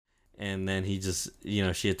and then he just,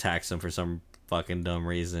 she attacks him for some fucking dumb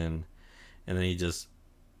reason, and then he just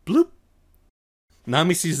bloop.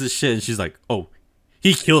 Nami sees this shit and she's like, "Oh,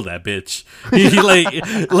 he killed that bitch." He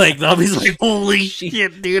like Nami's like, "Holy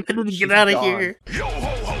shit, dude! I need to get out of here." Yo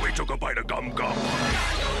ho ho! He took a bite of gum gum.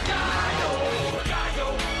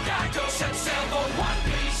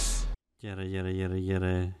 Yada yada yada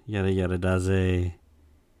yada yada yada daze.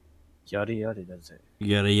 Yada yada does it.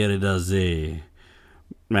 Yada yada daze.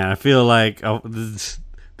 Man, I feel like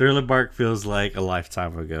Thriller Bark feels like a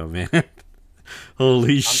lifetime ago, man.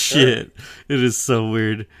 Holy shit. Sure. It is so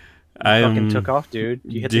weird. I fucking took off, dude.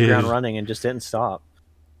 You hit the ground running and just didn't stop.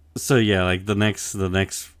 So yeah, like the next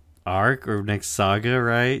arc or next saga,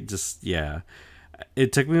 right? Just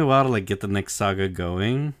it took me a while to like get the next saga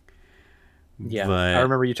going. Yeah, but I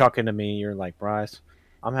remember you talking to me. You're like, Bryce,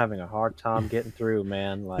 I'm having a hard time getting through,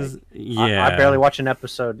 man. Like, I barely watch an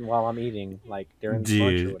episode while I'm eating, like during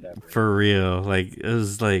lunch or whatever. For real, like it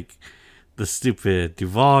was like the stupid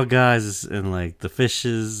Duval guys and like the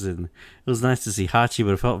fishes, and it was nice to see Hachi,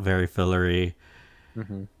 but it felt very fillery.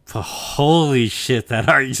 Mm-hmm. But holy shit, that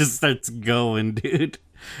arc just starts going, dude.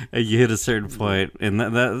 And you hit a certain point, and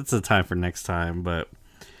that's a time for next time. But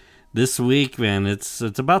this week, man, it's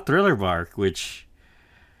about Thriller Bark, right?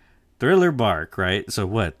 So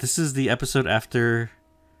what? This is the episode after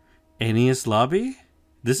Enies Lobby?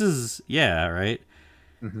 This is, right?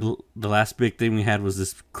 Mm-hmm. The last big thing we had was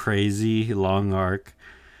this crazy long arc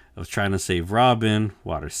of trying to save Robin,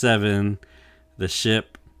 Water 7, the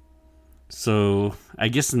ship. So I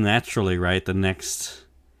guess naturally, right, the next...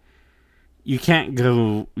 You can't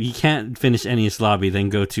finish Enies Lobby, then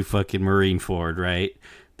go to fucking Marineford, right?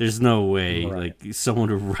 There's no way, like, someone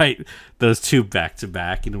would write those two back to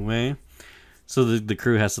back in a way. So the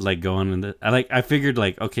crew has to like go on, and I figured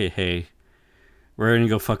like, okay, hey, we're gonna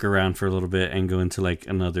go fuck around for a little bit and go into like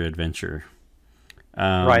another adventure.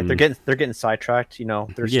 Right, they're getting sidetracked.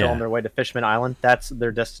 They're still on their way to Fishman Island. That's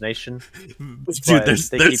their destination. Dude, they're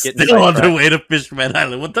still on their way to Fishman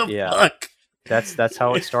Island. What the fuck? That's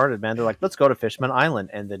how it started, man. They're like, let's go to Fishman Island,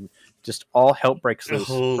 and then just all hell breaks loose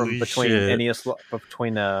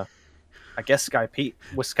between I guess Sky Pete.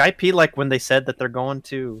 Was Sky Pete like when they said that they're going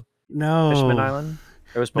to Fishman Island?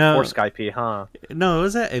 It was before Sky Pete, huh? No, it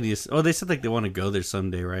was at Enies. Oh, they said like they want to go there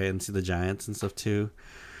someday, right, and see the giants and stuff too.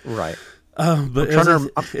 Right. But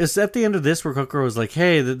it's at the end of this where Kokoro was like,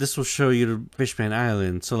 "Hey, this will show you to Fishman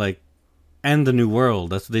Island." So like, and the new world.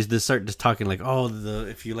 That's what they start just talking like, "Oh,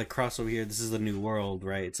 if you like cross over here, this is the new world,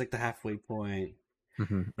 right? It's like the halfway point."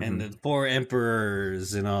 And the 4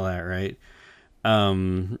 emperors and all that, right?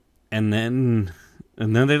 And then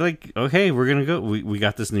they're like, okay, we're gonna go. We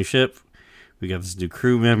got this new ship, we got this new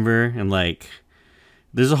crew member, and like,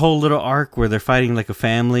 there's a whole little arc where they're fighting like a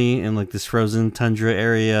family in like this frozen tundra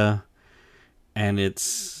area, and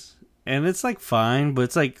it's like fine, but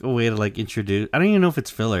it's like a way to like introduce. I don't even know if it's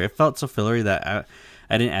filler. It felt so fillery that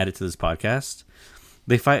I didn't add it to this podcast.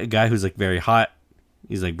 They fight a guy who's like very hot.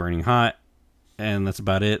 He's like burning hot. And that's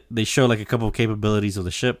about it. They show like a couple of capabilities of the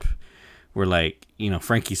ship. Where like,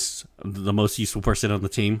 Frankie's the most useful person on the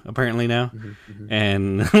team apparently now.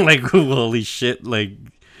 And like, holy shit, like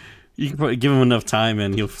you can probably give him enough time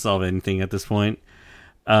and he'll solve anything at this point.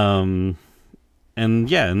 And then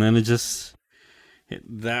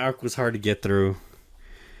that arc was hard to get through.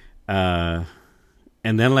 And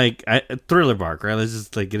then like Thriller Bark, right? Let's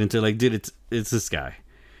just like get into it. Like, dude, it's this guy.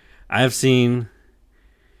 I have seen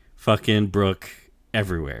fucking Brook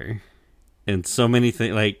everywhere, and so many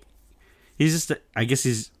things. Like, he's just, I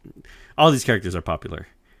guess all these characters are popular,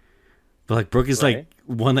 but like Brook is like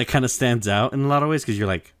one that kind of stands out in a lot of ways because you're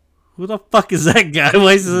like, who the fuck is that guy?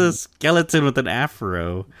 Why is this a skeleton with an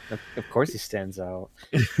afro? Of course he stands out.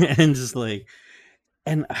 And just like,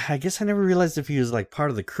 and I guess I never realized if he was like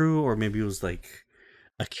part of the crew or maybe he was like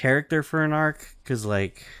a character for an arc, because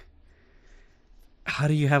like, how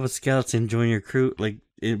do you have a skeleton join your crew? Like,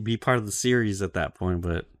 it'd be part of the series at that point,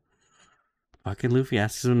 but fucking Luffy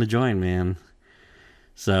asks him to join, man.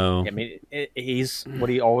 So I mean, he's what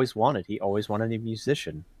he always wanted. He always wanted a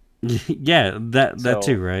musician. Yeah, that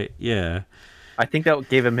too, right? Yeah, I think that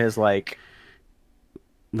gave him his like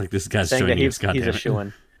this guy's saying joining that us. he's a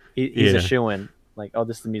shoo-in. He's a shoo-in. Like, oh,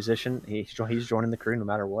 this is the musician. He's joining the crew no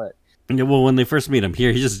matter what. Yeah, well, when they first meet him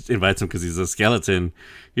here, he just invites him because he's a skeleton.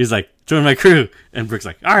 He's like, "Join my crew," and Brook's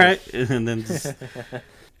like, "All right," and then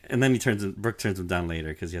Brook turns him down later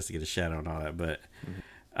because he has to get a shadow and all that. But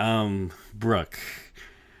Brook,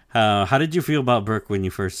 how did you feel about Brook when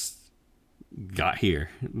you first got here?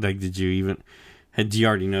 Like, did you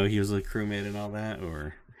already know he was a crewmate and all that,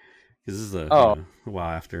 or because this is a while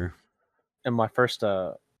after? In my first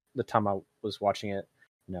the time I was watching it,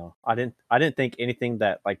 no, I didn't think anything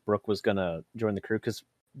that like Brooke was gonna join the crew, because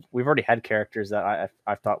we've already had characters that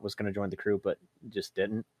I thought was gonna join the crew but just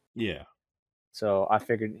didn't. Yeah. So I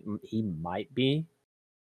figured he might be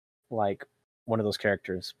like one of those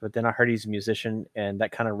characters, but then I heard he's a musician, and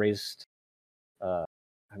that kind of raised, I'm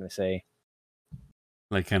gonna say,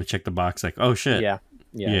 like kind of check the box, like, oh shit. Yeah.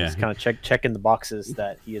 It's kind of checking the boxes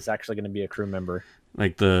that he is actually going to be a crew member.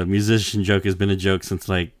 Like the musician joke has been a joke since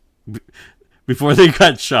like before they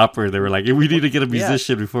got Chopper. They were like, we need to get a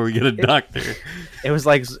musician before we get a doctor. It was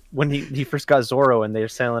like when he first got Zorro and they were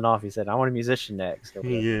sailing off. He said, "I want a musician next."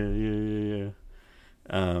 Yeah.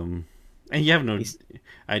 And you have no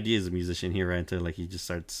idea as a musician here, right? Until like he just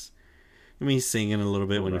starts. I mean, he's singing a little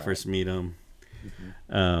bit when you first meet him.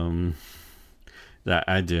 Mm-hmm. That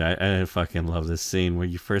I do. I fucking love this scene where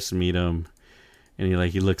you first meet him, and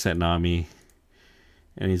he looks at Nami,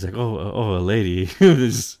 and he's like, "Oh, a lady."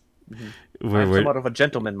 I'm somewhat of a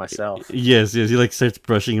gentleman myself. Yes. He like starts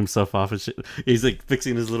brushing himself off and shit. He's like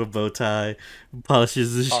fixing his little bow tie,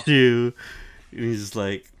 polishes his shoe, and he's just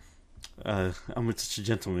like, "I'm such a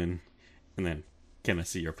gentleman." And then, "Can I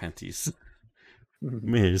see your panties?"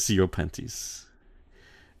 May I see your panties?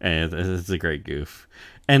 And it's a great goof,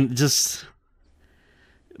 and just.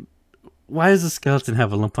 Why does the skeleton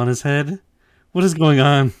have a lump on his head? What is going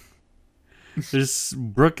on?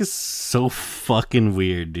 Brooke is so fucking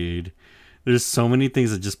weird, dude. There's so many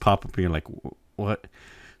things that just pop up and you're like, what?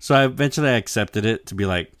 So I eventually accepted it to be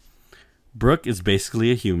like, Brooke is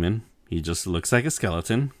basically a human. He just looks like a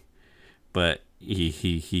skeleton, but he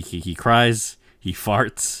cries, he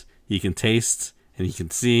farts, he can taste, and he can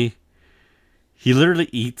see. He literally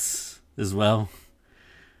eats as well.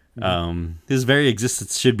 His very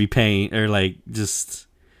existence should be pain, or like just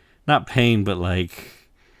not pain, but like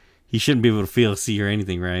he shouldn't be able to feel, see, or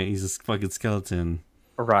anything, right? He's a fucking skeleton,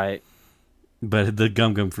 right? But the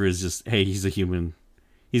Gum Gum crew is just, hey, he's a human.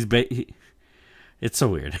 It's so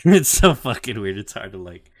weird. It's so fucking weird. It's hard to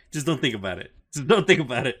like. Just don't think about it. Just don't think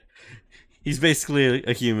about it. He's basically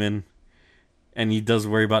a human, and he does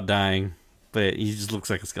worry about dying, but he just looks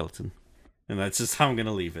like a skeleton, and that's just how I'm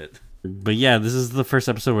gonna leave it. But yeah, this is the first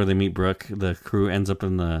episode where they meet Brooke. The crew ends up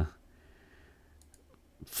in the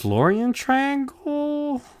Florian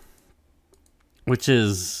Triangle, which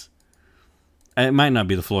is, it might not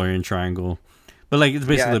be the Florian Triangle, but like it's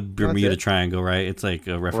basically the Bermuda Triangle, right? It's like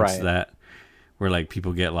a reference to that, where like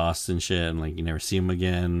people get lost and shit, and like you never see them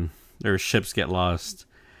again. Their ships get lost,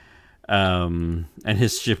 and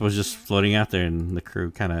his ship was just floating out there, and the crew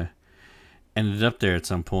kind of ended up there at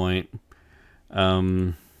some point.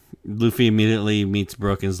 Luffy immediately meets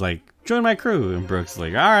Brooke and is like, "Join my crew," and Brooke's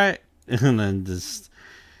like, "All right," and then just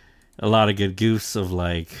a lot of good goofs of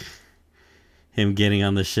like him getting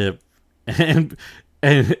on the ship and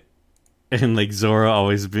like Zoro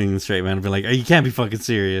always being the straight man and be like, "Oh, you can't be fucking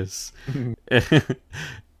serious."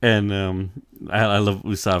 And I love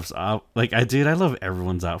Usopp's like I love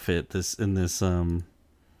everyone's outfit in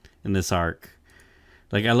this arc.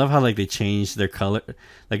 Like I love how like they changed their color.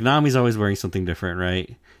 Like Nami's always wearing something different,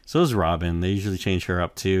 right? So is Robin. They usually change her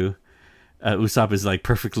up too. Usopp is like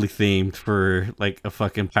perfectly themed for like a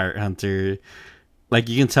fucking pirate hunter. Like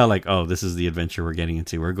you can tell like, oh, this is the adventure we're getting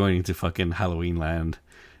into. We're going into fucking Halloween land.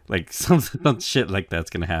 Like some shit like that's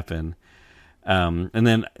gonna happen. And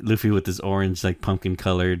then Luffy with his orange like pumpkin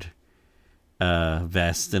colored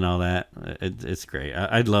vest and all that. It's great.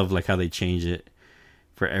 I'd love like how they change it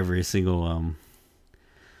for every single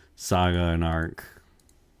saga and arc.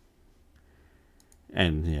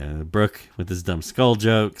 And yeah, Brooke with his dumb skull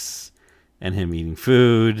jokes and him eating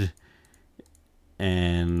food.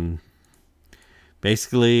 And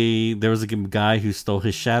basically there was a guy who stole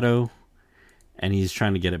his shadow and he's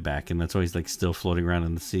trying to get it back, and that's why he's like still floating around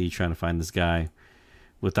in the sea trying to find this guy.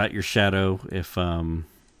 Without your shadow, if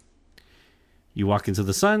you walk into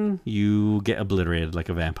the sun, you get obliterated like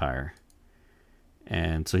a vampire.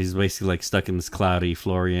 And so he's basically like stuck in this cloudy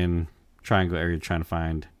Florian Triangle area trying to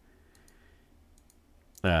find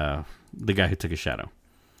the guy who took his shadow.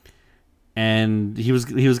 And he was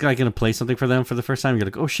like going to play something for them for the first time. You're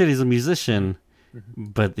like, oh shit, he's a musician. Mm-hmm.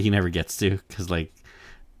 But he never gets to, because like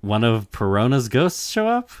one of Perona's ghosts show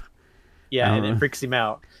up. Yeah, and it freaks him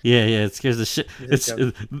out. Yeah, it scares the shit.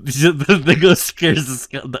 The ghost scares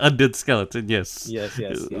the undead skeleton. Yes.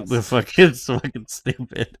 The fucking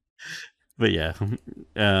stupid. But yeah,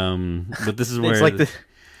 but this is where it's like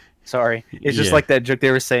sorry, it's just like that joke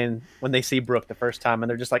they were saying when they see Brooke the first time, and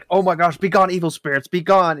they're just like, "Oh my gosh, be gone, evil spirits, be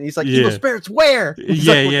gone!" And he's like, "Evil spirits, where?"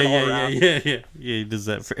 Yeah. He does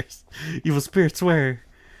that first. Evil spirits, where?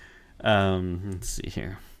 Let's see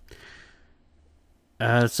here.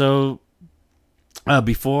 So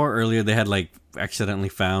before earlier they had like accidentally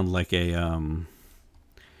found like a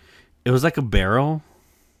it was like a barrel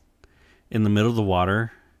in the middle of the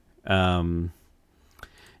water, and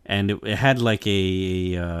it had like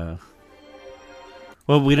a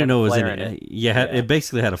well, we didn't know it was in it. Yeah, it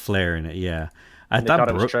basically had a flare in it. Yeah, I thought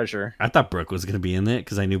it was treasure. I thought Brooke was gonna be in it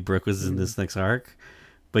because I knew Brooke was in this next arc.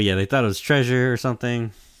 But yeah, they thought it was treasure or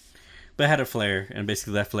something. But it had a flare, and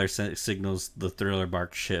basically that flare signals the Thriller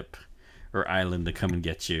Bark ship or island to come and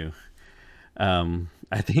get you.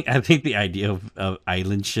 I think the idea of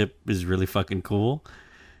island ship is really fucking cool.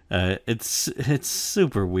 It's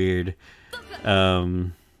super weird.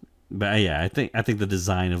 But yeah, I think the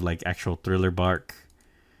design of like actual Thriller Bark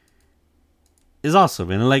is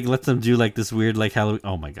awesome, and it like lets them do like this weird like Halloween.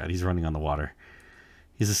 Oh my god, he's running on the water.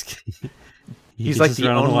 He's just he's like the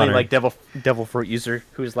only like devil fruit user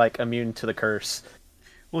who's like immune to the curse.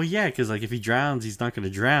 Well, yeah, because like if he drowns, he's not going to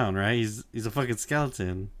drown, right? He's a fucking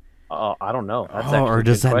skeleton. Oh, I don't know. That's or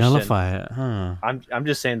does that nullify it? Huh? I'm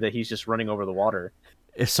just saying that he's just running over the water.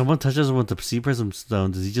 If someone touches him with the Sea Prism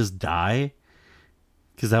Stone, does he just die?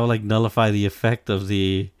 Because that would like nullify the effect of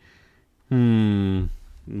the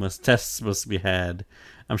tests must be had.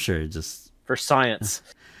 I'm sure it just for science.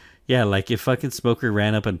 Yeah, like if fucking Smoker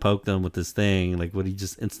ran up and poked him with this thing, like would he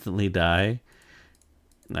just instantly die?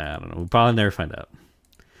 Nah, I don't know. We'll probably never find out.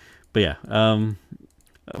 But yeah,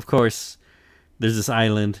 of course, there's this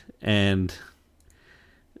island and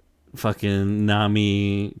fucking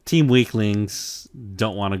Nami, Team Weaklings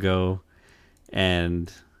don't want to go, and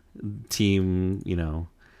Team,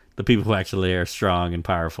 the people who actually are strong and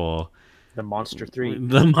powerful. The Monster 3.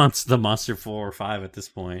 The Monster 4 or 5 at this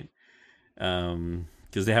point.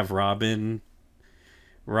 Because they have Robin,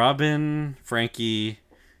 Frankie,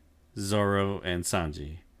 Zoro, and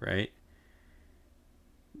Sanji, right?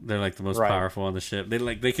 They're like the most powerful on the ship.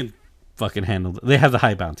 They can fucking handle. They have the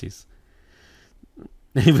high bounties,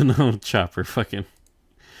 even though Chopper fucking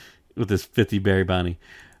with his 50 berry bounty.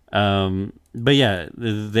 But yeah,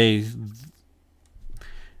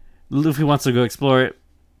 Luffy wants to go explore it,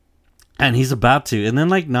 and he's about to. And then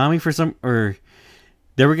like Nami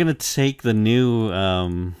they were gonna take the new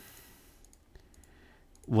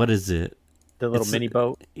what is it? The little mini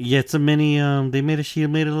boat. Yeah, it's a mini. She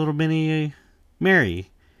made a little mini Mary.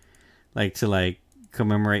 Like to like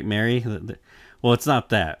commemorate Mary. Well, it's not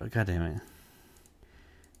that. God damn it.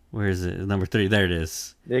 Where is it? Number 3. There it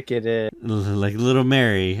is. Look at it. Like little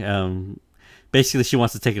Mary. Basically, she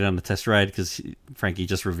wants to take it on the test ride because Frankie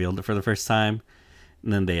just revealed it for the first time,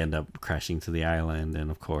 and then they end up crashing to the island.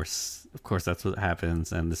 And of course, that's what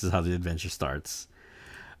happens. And this is how the adventure starts.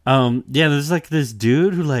 Yeah, there's like this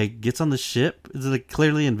dude who like gets on the ship. It's like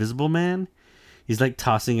clearly Invisible Man. He's like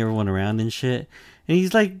tossing everyone around and shit, and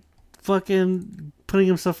he's like fucking putting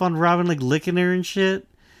himself on Robin, like licking her and shit.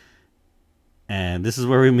 And this is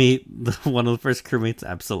where we meet one of the first crewmates,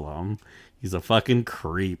 Absalom. He's a fucking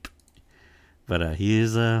creep, but he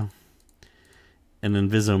is an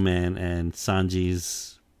Invisible Man and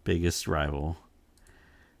Sanji's biggest rival.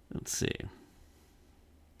 Let's see.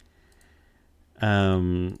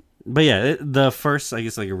 But yeah, the first, I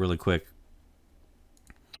guess, like a really quick.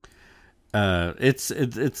 It's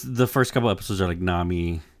the first couple episodes are like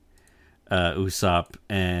Nami, Usopp,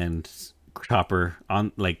 and Chopper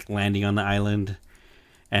on like landing on the island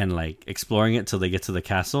and like exploring it till they get to the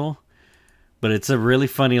castle. But it's a really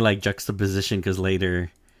funny like juxtaposition because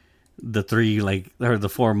later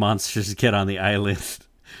the 4 monsters get on the island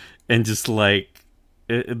and just like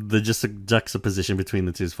the juxtaposition between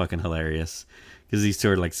the two is fucking hilarious because these 2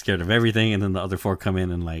 are like scared of everything, and then the other 4 come in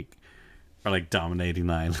and like are like dominating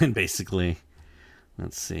the island basically.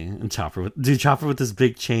 Let's see. And Chopper with his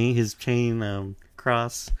big chain, his chain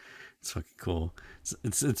cross. It's fucking cool.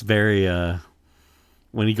 It's very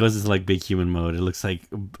when he goes into like big human mode, it looks like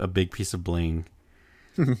a big piece of bling.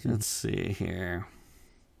 Let's see here.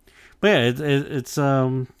 But yeah, it's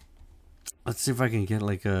let's see if I can get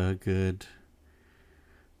like a good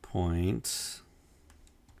point.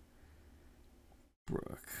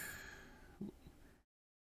 Brooke.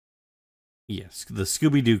 Yes, the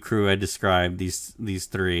Scooby-Doo crew I described, these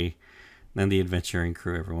 3, then the adventuring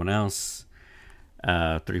crew, everyone else.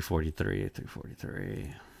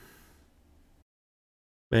 343.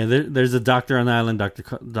 Man, there's a doctor on the island, Dr.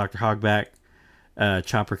 Hogback.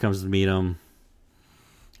 Chopper comes to meet him,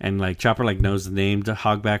 and like Chopper like knows the name to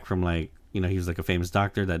Hogback from like he was like a famous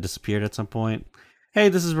doctor that disappeared at some point. Hey,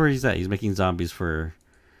 this is where he's at. He's making zombies for,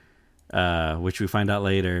 which we find out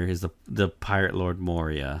later is the pirate Lord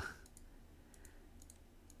Moria.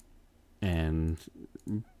 And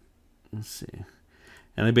let's see.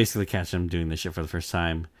 And they basically catch him doing this shit for the first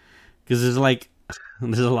time. Because there's like,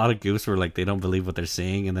 there's a lot of goofs where like they don't believe what they're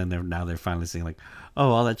seeing, and then they're finally seeing like,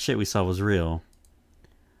 oh, all that shit we saw was real.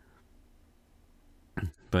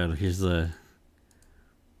 But here's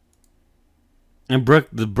and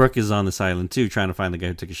Brooke is on this island too, trying to find the guy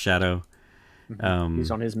who took his shadow.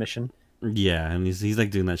 He's on his mission. Yeah, and he's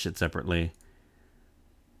like doing that shit separately.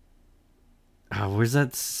 Oh, where's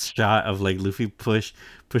that shot of like Luffy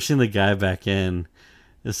pushing the guy back in?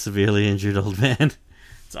 A severely injured old man.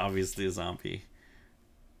 It's obviously a zombie.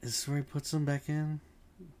 Is this where he puts him back in?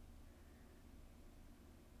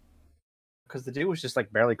 Because the dude was just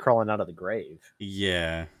like barely crawling out of the grave.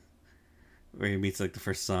 Yeah. Where he meets like the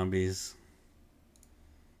first zombies.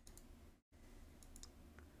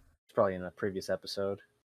 It's probably in a previous episode.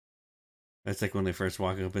 That's like when they first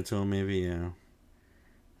walk up into him, maybe, yeah.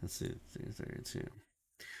 That's it. 32.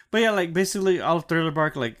 But yeah, like basically all of Thriller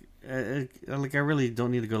Bark, like I really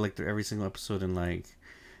don't need to go like through every single episode, and like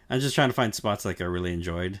I'm just trying to find spots like I really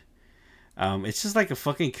enjoyed. It's just like a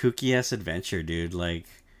fucking kooky ass adventure, dude. Like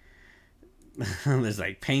there's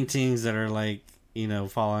like paintings that are like, you know,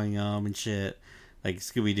 following and shit. Like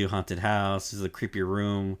Scooby Doo haunted house. There's a creepy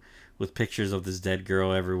room with pictures of this dead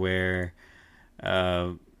girl everywhere.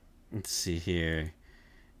 Let's see here.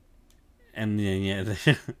 And then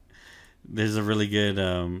yeah, there's a really good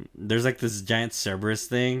there's like this giant Cerberus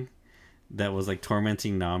thing that was like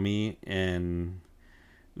tormenting Nami and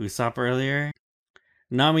Usopp earlier.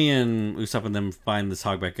 Nami and Usopp and them find this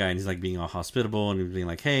hogback guy, and he's like being all hospitable, and he's being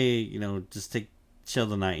like, hey, you know, just chill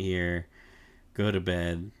the night here, go to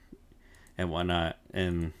bed and whatnot.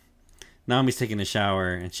 And Nami's taking a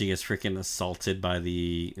shower, and she gets freaking assaulted by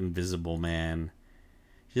the invisible man.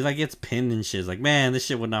 She like gets pinned and shit. It's like, man, this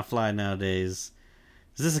shit would not fly nowadays.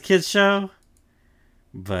 Is this a kid's show?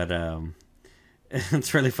 But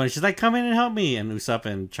it's really funny. She's like, come in and help me. And Usopp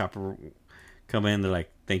and Chopper come in. They're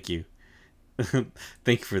like, thank you.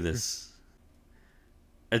 Thank you for this.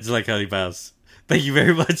 I just like how he bows. Thank you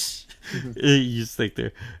very much. You just think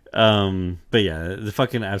there. But yeah, the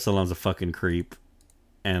fucking Absalom's a fucking creep.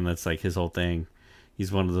 And that's like his whole thing. He's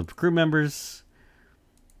one of the crew members.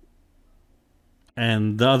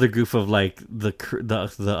 And the other goof of like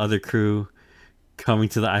the other crew coming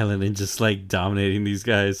to the island and just like dominating these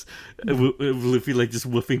guys. Luffy like just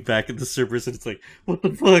woofing back at the Cerberus, and it's like, what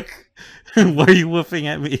the fuck? Why are you woofing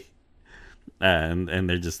at me? And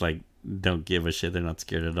they're just like, don't give a shit. They're not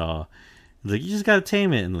scared at all. It's like, you just gotta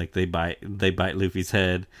tame it. And like they bite Luffy's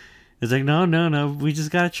head. It's like, no, we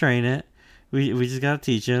just gotta train it. We just gotta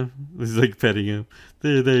teach him. He's like petting him.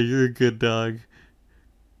 There, you're a good dog.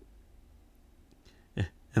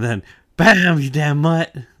 And then, bam, you damn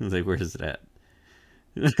mutt. I was like, where is it at?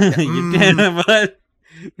 You damn mutt.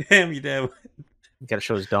 Bam, you damn mutt. You gotta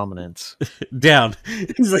show his dominance. Down.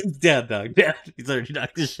 He's like, down, dog. Down. He's already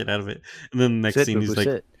knocked the shit out of it. And then the next scene, he's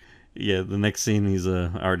like, yeah, the next scene, he's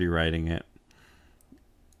already riding it.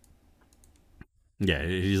 Yeah,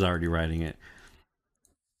 he's already riding it.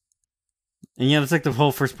 And yeah, it's like the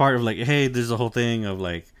whole first part of like, hey, there's a whole thing of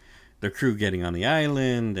like the crew getting on the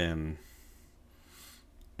island and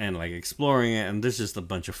like exploring it, and there's just a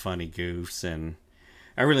bunch of funny goofs, and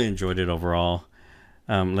I really enjoyed it overall.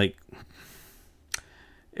 Like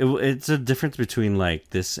it's a difference between like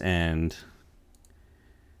this and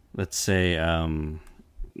let's say the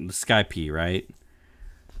Sky P, right?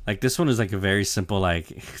 Like this one is like a very simple, like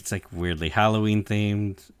it's like weirdly Halloween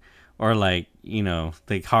themed or like, you know,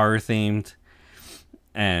 like horror themed,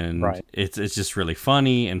 and right. It's just really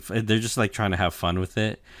funny, and they're just like trying to have fun with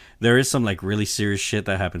it. There is some like really serious shit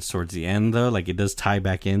that happens towards the end though, like it does tie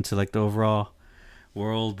back into like the overall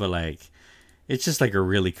world, but like it's just like a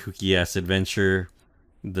really kooky ass adventure.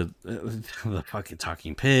 The fucking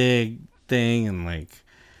talking pig thing, and like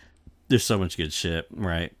there's so much good shit,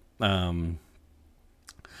 right? So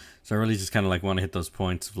I really just kind of like want to hit those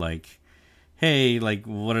points of like, hey, like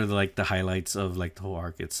what are the highlights of like the whole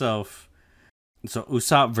arc itself. So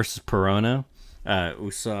Usopp versus Perona.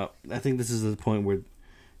 Usopp, I think this is the point where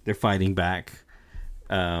they're fighting back,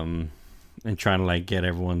 and trying to like get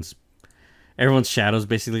everyone's shadows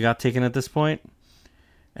basically got taken at this point,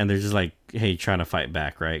 and they're just like, hey, trying to fight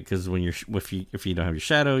back, right? Because when if you don't have your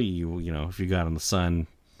shadow, you know, if you got on the sun,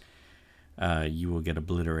 you will get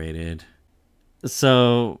obliterated.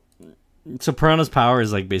 So Perona's power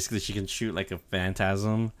is like basically she can shoot like a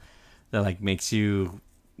phantasm that like makes you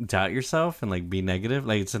doubt yourself and like be negative,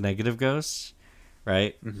 like it's a negative ghost,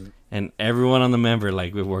 right? Mm-hmm. And everyone on the member,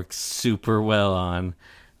 like, it works super well on,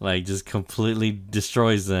 like, just completely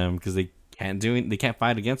destroys them because they can't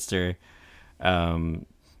fight against her.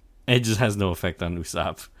 It just has no effect on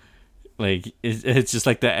Usopp. Like it's just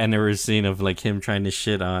like the end of scene of like him trying to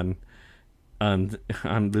shit on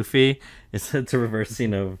Luffy. It's a reverse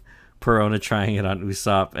scene of Perona trying it on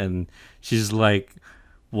Usopp, and she's like,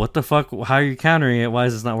 "What the fuck? How are you countering it? Why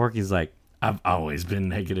is this not working?" He's like, "I've always been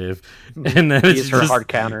negative," and then He's her hard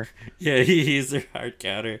counter. Yeah, he's her hard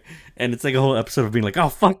counter, and it's like a whole episode of being like, "Oh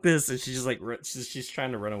fuck this," and she's just like, she's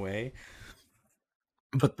trying to run away,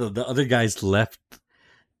 but the other guys left.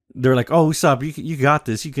 They're like, "Oh, Usopp, you got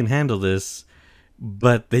this. You can handle this."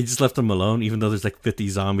 But they just left him alone, even though there's like 50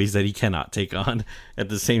 zombies that he cannot take on at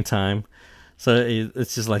the same time. So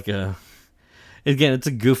it's just like again, it's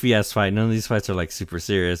a goofy ass fight. None of these fights are like super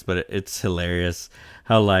serious, but it's hilarious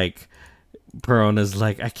how like Perona's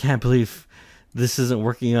like, I can't believe this isn't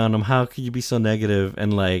working on him. How could you be so negative?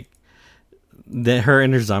 And like, then her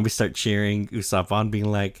and her zombies start cheering Usopp on,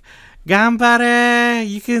 being like, "Ganbare,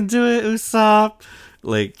 you can do it, Usopp!"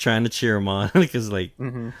 Like trying to cheer him on because like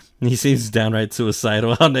he seems downright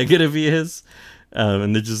suicidal how negative he is,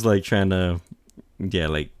 and they're just like trying to,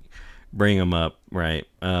 like bring him up, right?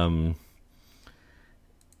 And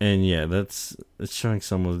yeah, it's showing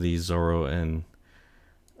some of the Zoro and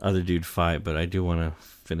other dude fight, but I do want to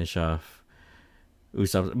finish off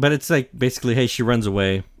Usopp. But it's like basically, hey, she runs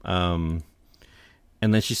away, and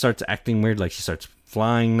then she starts acting weird, like she starts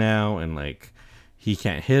flying now, and like he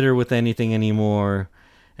can't hit her with anything anymore,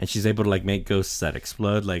 and she's able to like make ghosts that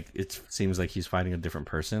explode. Like it seems like he's fighting a different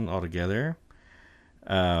person altogether.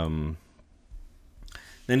 Then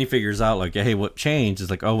he figures out like, hey, what changed?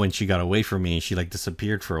 It's like, oh, when she got away from me, she like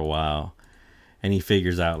disappeared for a while, and he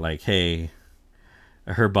figures out like, hey,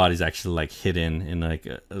 her body's actually like hidden in like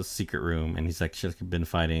a secret room, and he's like, she's been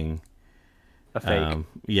fighting A fake.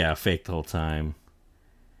 A fake the whole time.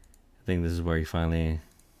 I think this is where he finally.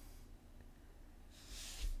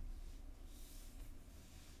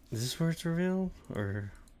 Is this where it's revealed?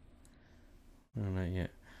 Or. No, not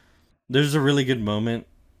yet. There's a really good moment.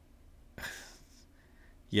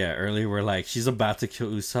 Yeah, earlier where like she's about to kill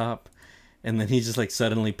Usopp, and then he just like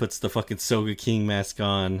suddenly puts the fucking Soga King mask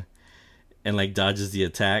on and like dodges the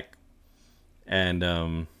attack. And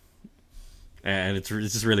it's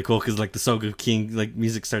just really cool because like the Soga King like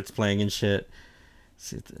music starts playing and shit.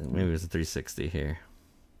 See, maybe it was a 360 here.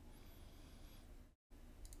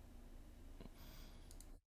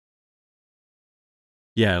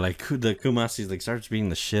 Yeah, like the Kumasi like starts beating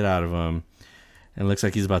the shit out of him, and it looks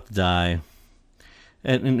like he's about to die.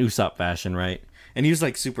 And in Usopp fashion, right? And he was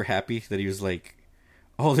like super happy that he was like,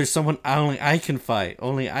 "Oh, there's someone only I can fight,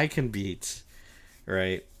 only I can beat,"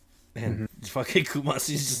 right? And fucking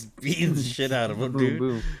Kumasi's just beating the shit out of him, dude.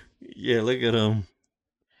 Boom. Yeah, look at him.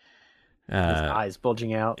 His eyes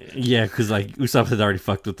bulging out. Yeah, because like Usopp had already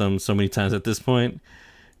fucked with them so many times at this point,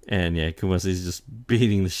 and yeah, Kumasi's just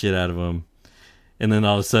beating the shit out of him. And then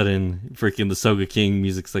all of a sudden, freaking the Soga King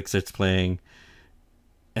music like starts playing,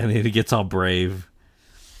 and then he gets all brave.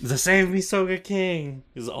 The Save Me Soga King,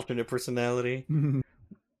 his alternate personality.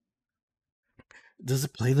 Does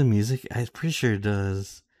it play the music? I'm pretty sure it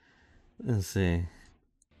does. Let's see.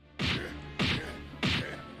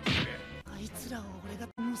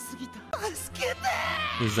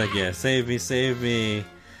 He's like, yeah, save me.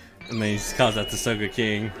 And then he calls out the Soga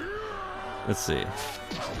King. Let's see.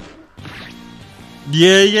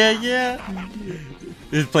 Yeah.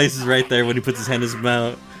 His place is right there when he puts his hand in his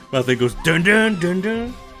mouth and goes dun dun dun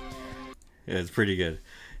dun. Yeah, it's pretty good.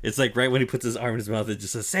 It's like right when he puts his arm in his mouth, it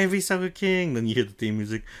just says "Save me, Soga King." Then you hear the theme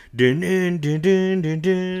music, dun dun dun dun dun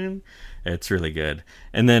dun. It's really good.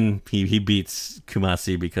 And then he beats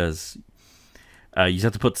Kumasi because you just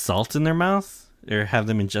have to put salt in their mouth or have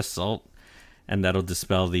them ingest salt, and that'll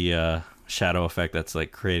dispel the shadow effect that's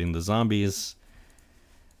like creating the zombies.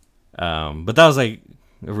 But that was like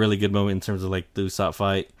a really good moment in terms of like the Usopp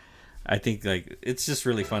fight. I think like it's just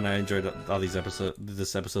really fun. I enjoyed all these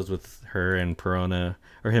episodes with her and Perona,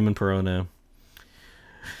 or him and Perona.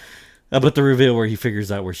 But the reveal where he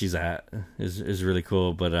figures out where she's at is really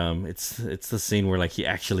cool. But it's the scene where like he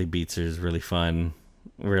actually beats her is really fun.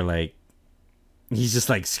 Where like he's just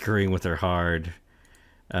like screwing with her hard.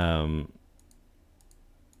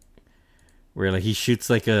 Where like he shoots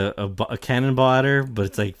like a cannonball at her, but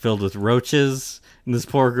it's like filled with roaches, and this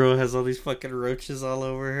poor girl has all these fucking roaches all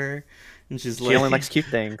over her, and she only likes cute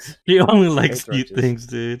things. She only likes cute things,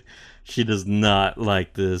 dude. She does not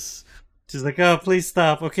like this. She's like, "Oh, please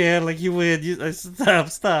stop. Okay, like you win.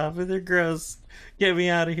 Stop. They're gross. Get me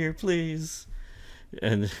out of here, please."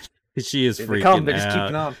 And she is freaking they're out. just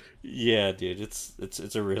keeping on. Yeah, dude. It's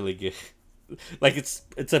a really good. Like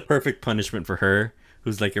it's a perfect punishment for her,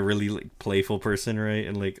 who's like a really like playful person, right?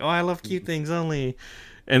 And like, oh, I love cute things only.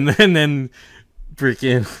 And then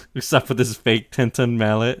freaking Usopp with his fake 10-ton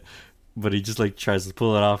mallet, but he just like tries to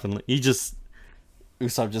pull it off, and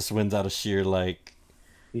Usopp just wins out of sheer like.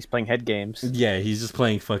 He's playing head games. Yeah, he's just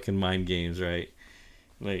playing fucking mind games, right?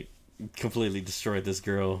 Like completely destroyed this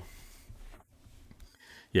girl.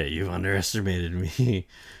 Yeah, you've underestimated me.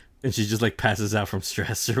 And she just like passes out from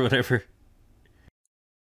stress or whatever.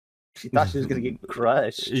 She thought she was gonna get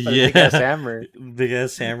crushed. Yeah, big ass hammer. Big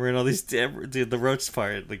ass hammer and all these damn dude. The roach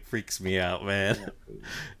part like freaks me out, man.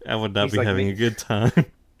 I would not He's be like having me. a good time.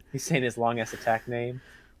 He's saying his long ass attack name.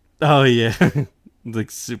 Oh yeah,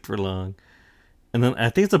 like super long. And then I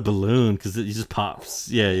think it's a balloon because it just pops.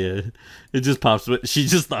 Yeah, it just pops. But she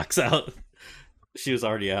just knocks out. She was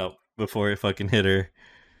already out before it fucking hit her.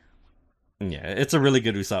 Yeah, it's a really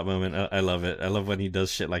good Usopp moment. I love it. I love when he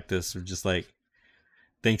does shit like this, or just like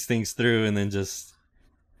thinks things through and then just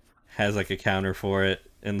has like a counter for it.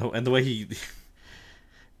 And the way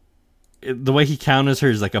he counters her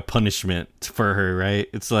is like a punishment for her, right?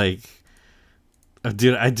 It's like, oh,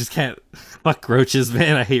 dude, I just can't. Fuck roaches,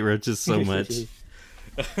 man. I hate roaches so much.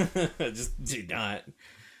 I just do not.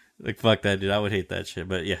 Like, fuck that, dude. I would hate that shit.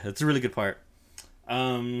 But yeah, it's a really good part.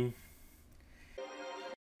 Yeah,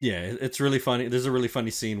 it's really funny. There's a really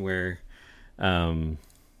funny scene where,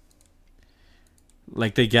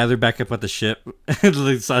 like they gather back up at the ship, and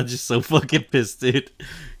like Sanji's so fucking pissed, dude.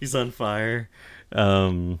 He's on fire.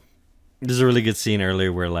 There's a really good scene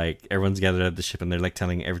earlier where like everyone's gathered at the ship and they're like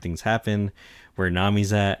telling everything's happened, where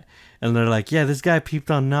Nami's at, and they're like, yeah, this guy peeped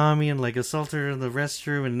on Nami and like assaulted her in the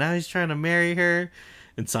restroom, and now he's trying to marry her.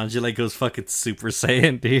 And Sanji like goes fucking Super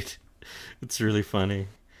Saiyan, dude. It's really funny.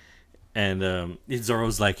 And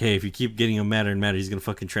Zoro's like, hey, if you keep getting him madder and madder, he's gonna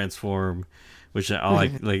fucking transform. Which I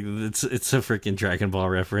like. Like it's a freaking Dragon Ball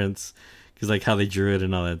reference, because like how they drew it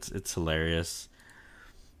and all that. It's hilarious.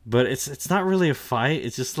 But it's not really a fight.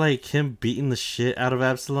 It's just like him beating the shit out of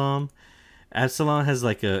Absalom. Absalom has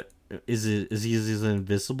like is he an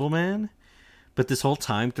invisible man? But this whole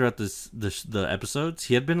time throughout the episodes,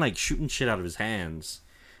 he had been like shooting shit out of his hands,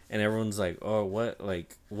 and everyone's like, oh,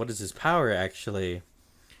 what is his power actually?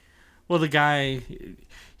 Well, the guy,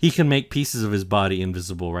 he can make pieces of his body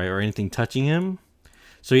invisible, right? Or anything touching him.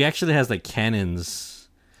 So he actually has like cannons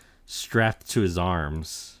strapped to his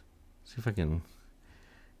arms. See if I can.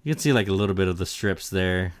 You can see like a little bit of the strips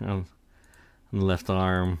there on the left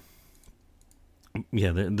arm.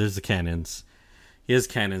 Yeah, there's the cannons. He has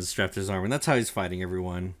cannons strapped to his arm, and that's how he's fighting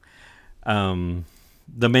everyone. The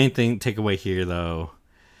main takeaway here, though,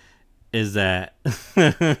 is that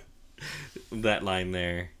that line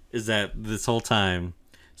there is that this whole time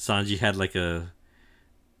Sanji had like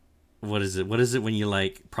what is it when you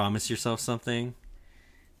like promise yourself something?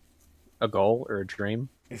 A goal or a dream?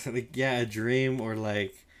 Like, yeah, a dream, or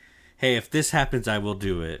like, hey, if this happens, I will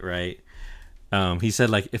do it, right? He said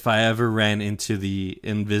like, if I ever ran into the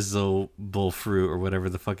invisible fruit or whatever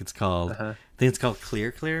the fuck it's called, I think it's called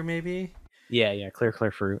clear maybe. Yeah, clear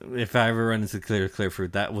fruit. If I ever run into clear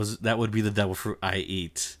fruit, that would be the devil fruit I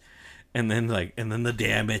eat. And then the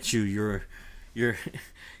damn at you're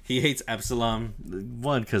he hates Absalom,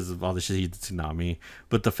 one because of all the shit he did to Nami,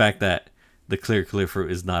 but the fact that the clear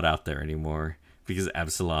fruit is not out there anymore because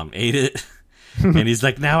Absalom ate it. And he's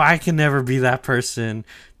like, now I can never be that person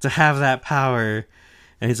to have that power.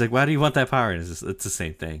 And he's like, why do you want that power? And it's the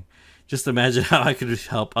same thing. Just imagine how I could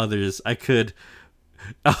help others. I could.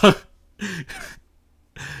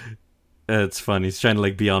 It's funny. He's trying to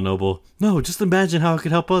like be all noble. No, just imagine how I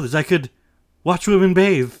could help others. I could watch women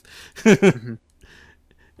bathe. And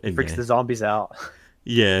Freaks the zombies out.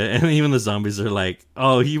 Yeah, and even the zombies are like,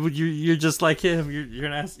 "Oh, you're just like him.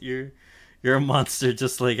 You're a monster,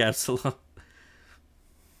 just like Absalom."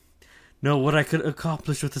 No, what I could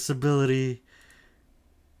accomplish with this ability.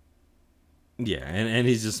 Yeah, and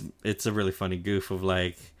he's just, it's a really funny goof of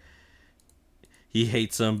like, he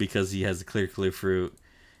hates him because he has a clear fruit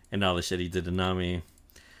and all the shit he did to Nami.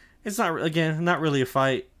 It's not really a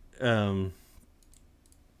fight.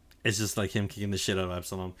 It's just like him kicking the shit out of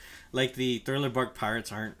Absalom. Like the Thriller Bark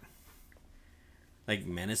pirates aren't like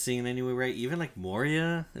menacing in any way, right? Even like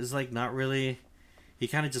Moria is like not really, he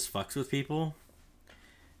kind of just fucks with people.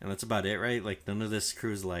 And that's about it, right? Like, none of this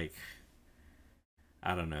crew's like,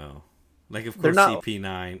 I don't know. Like, of course,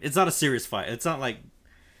 CP9. It's not a serious fight. It's not like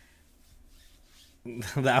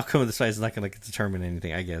the outcome of this fight is not going to determine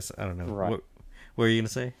anything, I guess. I don't know. Right. What were you going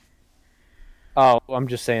to say? Oh, I'm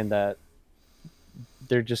just saying that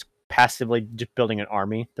they're just passively just building an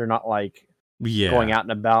army. They're not like going out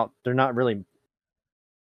and about. They're not really.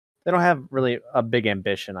 They don't have really a big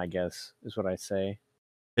ambition, I guess, is what I say.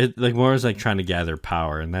 it like Moria's like trying to gather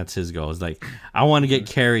power, and that's his goal. It's like, I want to get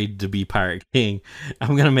carried to be Pirate King.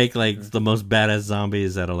 I'm gonna make like the most badass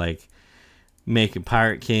zombies that'll like make a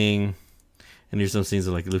Pirate King. And there's some scenes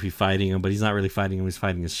of like Luffy fighting him, but he's not really fighting him. He's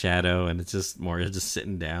fighting his shadow, and it's just Moria just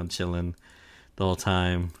sitting down, chilling the whole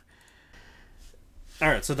time. All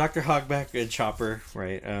right, so Dr. Hogback and Chopper,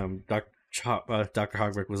 right? Dr.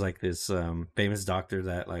 Hogback was like this famous doctor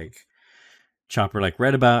that like Chopper like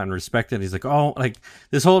read about and respected. He's like, oh, like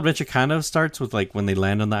this whole adventure kind of starts with like when they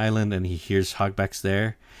land on the island and he hears Hogback's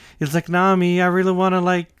there. He's like, Nami, I really want to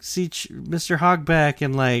like see Mr. Hogback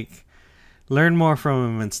and like learn more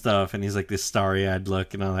from him and stuff. And he's like this starry-eyed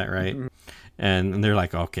look and all that, right? Mm-hmm. And they're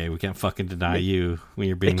like, okay, we can't fucking deny you when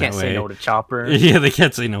you're being that way. They can't say no to Chopper. Yeah, they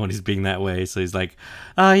can't say no when he's being that way. So he's like,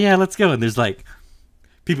 yeah, let's go. And there's like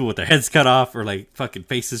people with their heads cut off or like fucking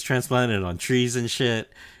faces transplanted on trees and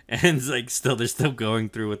shit. And it's like they're still going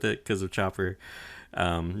through with it because of Chopper.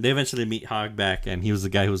 They eventually meet Hogback, and he was the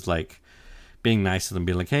guy who was like being nice to them,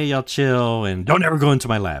 being like, hey, y'all chill and don't ever go into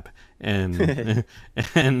my lab. And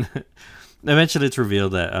and eventually it's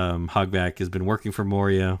revealed that Hogback has been working for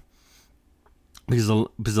Moria. Because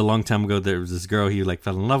a long time ago there was this girl he like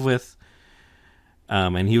fell in love with.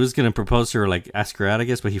 And he was gonna propose to her, like ask her out, I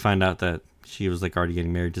guess, but he found out that she was like already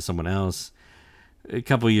getting married to someone else. A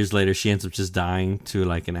couple of years later, she ends up just dying to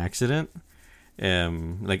like an accident,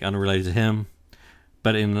 like unrelated to him.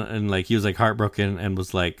 But in like he was like heartbroken and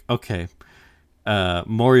was like, okay.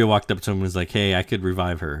 Moria walked up to him and was like, hey, I could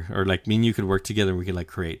revive her, or like me and you could work together and we could like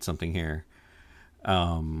create something here,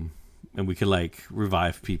 and we could like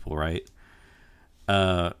revive people, right?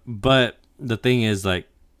 But the thing is like,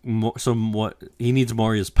 so what he needs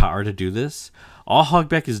Moria's power to do this. All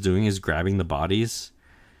Hogback is doing is grabbing the bodies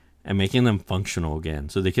and making them functional again,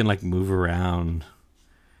 so they can like move around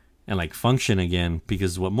and like function again.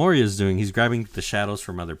 Because what Moria is doing, he's grabbing the shadows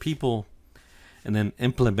from other people and then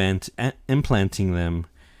implanting them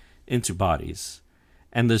into bodies.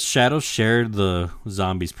 And the shadows share the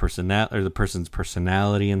zombie's personality, or the person's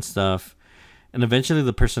personality and stuff. And eventually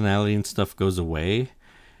the personality and stuff goes away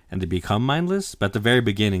and they become mindless. But at the very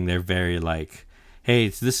beginning, they're very like, hey,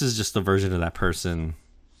 this is just the version of that person,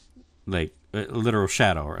 like a literal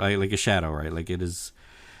shadow, right? Like a shadow, right? Like it is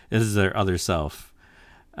their other self.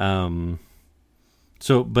 So,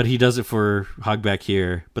 but he does it for Hogback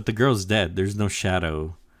here. But the girl's dead. There's no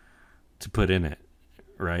shadow to put in it,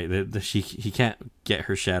 right? He can't get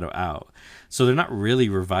her shadow out. So they're not really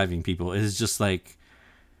reviving people. It's just like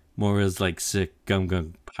Moria's like sick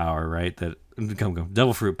gum power, right? That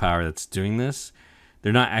devil fruit power that's doing this.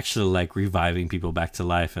 They're not actually like reviving people back to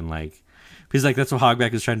life, and like because like that's what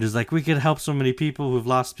Hogback is trying to do. Is like we could help so many people who've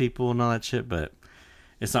lost people and all that shit, but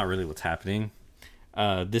it's not really what's happening.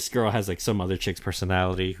 This girl has like some other chick's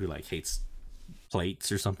personality who like hates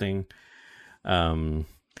plates or something. But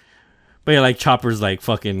yeah, like Chopper's like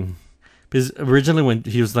fucking. Because originally when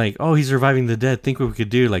he was like, "Oh, he's reviving the dead," think what we could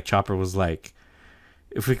do. Like Chopper was like,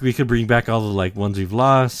 "If we could bring back all the like ones we've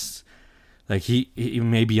lost, like he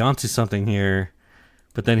may be onto something here."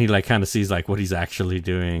 But then he like kind of sees like what he's actually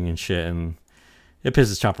doing and shit, and it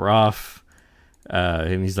pisses Chopper off.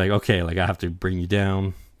 And he's like, "Okay, like I have to bring you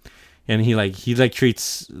down." And he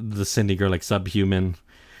treats the Cindy girl like subhuman.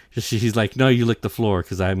 He's like, "No, you lick the floor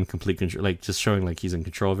because I'm in complete control." Like just showing like he's in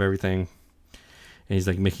control of everything. And he's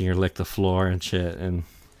like making her lick the floor and shit. And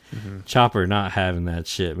Chopper not having that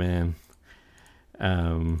shit, man.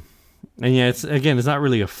 And yeah, it's not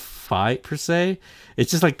really a fight per se.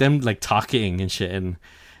 It's just like them like talking and shit, and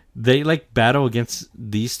they like battle against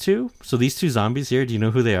these two. So these two zombies here, do you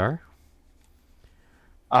know who they are?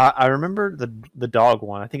 I remember the dog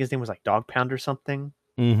one. I think his name was like Dog Pound or something.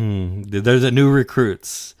 Mm-hmm. They're the new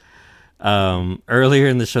recruits. Earlier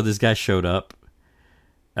in the show, this guy showed up,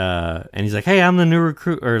 and he's like, "Hey, I'm the new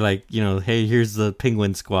recruit," or like, you know, "Hey, here's the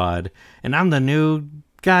Penguin Squad, and I'm the new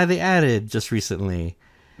guy they added just recently."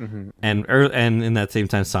 Mm-hmm. And in that same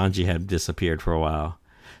time, Sanji had disappeared for a while.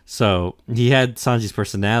 So he had Sanji's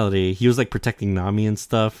personality. He was like protecting Nami and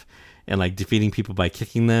stuff, and like defeating people by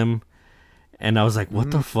kicking them. And I was like,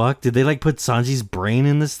 what the fuck? Did they like put Sanji's brain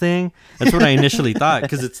in this thing? That's what I initially thought,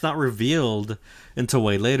 because it's not revealed until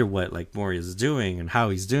way later what like Moria's doing and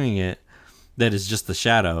how he's doing it. That is just the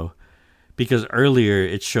shadow. Because earlier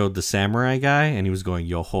it showed the samurai guy and he was going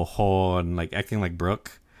yo ho ho and like acting like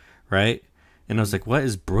Brook, right? And I was like, what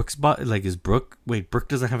is Brook's body? Like, is Brook? Wait, Brook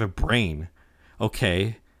doesn't have a brain.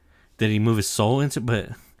 Okay. Did he move his soul into?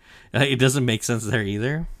 But it doesn't make sense there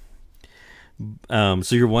either. So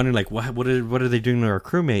you're wondering, like, what are they doing to our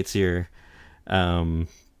crewmates here? But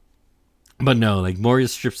no, like, Moria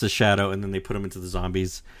strips the shadow and then they put him into the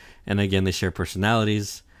zombies. And again, they share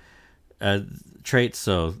personalities. traits.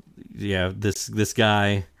 So yeah, this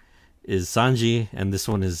guy is Sanji, and this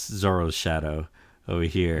one is Zoro's shadow over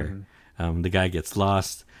here. The guy gets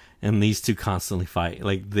lost, and these two constantly fight.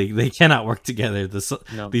 Like they cannot work together. These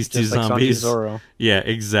two zombies. Sanji, Zoro. Yeah,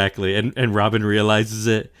 exactly. And Robin realizes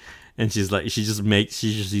it, and she just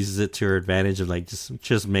uses it to her advantage of like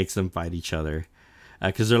just makes them fight each other,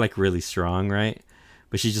 because they're like really strong, right?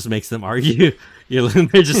 But she just makes them argue. You know,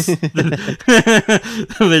 they're just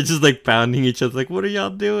they're just like pounding each other. Like, what are y'all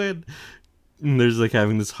doing? And there's like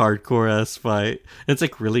having this hardcore ass fight. And it's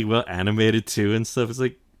like really well animated too and stuff. It's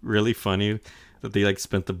like really funny that they like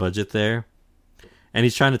spent the budget there. And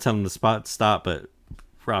he's trying to tell him to stop, but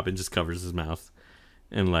Robin just covers his mouth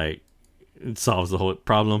and like it solves the whole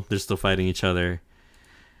problem. They're still fighting each other.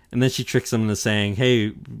 And then she tricks him into saying,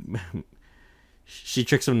 "Hey,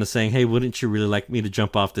 wouldn't you really like me to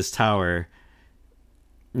jump off this tower?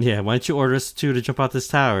 Yeah, why don't you order us two to jump off this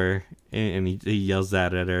tower?" And he yells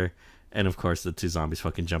that at her. And of course, the two zombies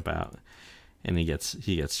fucking jump out, and he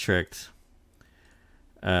gets tricked.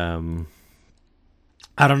 I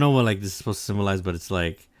don't know what like this is supposed to symbolize, but it's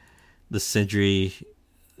like the Sindri,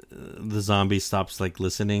 the zombie stops like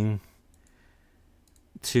listening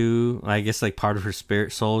to, I guess, like part of her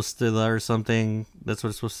spirit soul is still there or something. That's what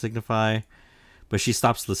it's supposed to signify. But she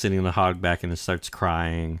stops listening to Hog back and it starts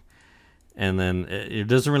crying. And then it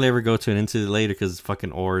doesn't really ever go to an into later because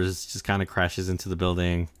fucking Oars just kind of crashes into the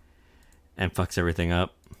building and fucks everything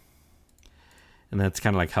up. And that's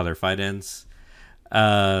kind of like how their fight ends.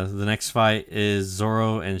 The next fight is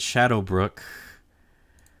Zoro and Shadowbrook,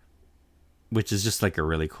 which is just like a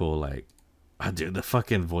really cool, like, oh, dude, the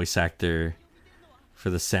fucking voice actor for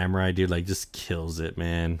the samurai dude, like, just kills it,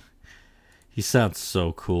 man. He sounds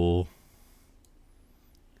so cool.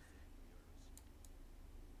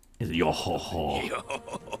 Yo ho ho,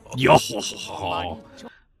 yo ho ho,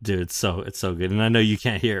 dude, it's so good. And I know you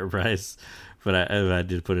can't hear it, Bryce, but I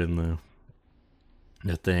did put it in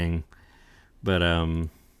the thing. But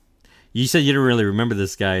you said you didn't really remember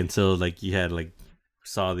this guy until like you had like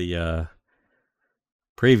saw the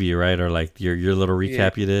preview, right? Or like your little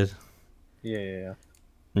recap you did. Yeah.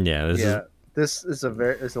 This is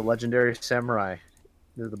a legendary samurai.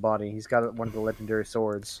 Near the body, he's got one of the legendary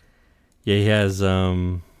swords. Yeah, he has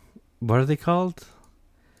what are they called?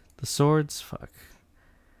 The swords? Fuck.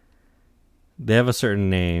 They have a certain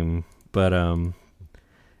name, but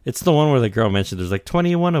it's the one where the girl mentioned there's like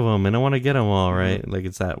 21 of them, and I want to get them all, right? Like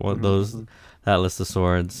it's that one, that list of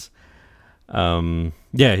swords.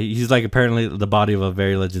 Yeah, he's like apparently the body of a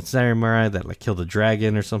very legend samurai that like killed a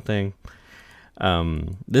dragon or something.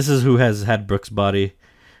 This is who has had Brook's body.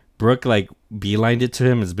 Brook like beelined it to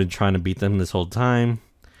him, has been trying to beat them this whole time,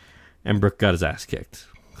 and Brook got his ass kicked.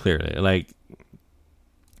 Clearly, like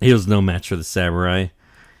he was no match for the samurai.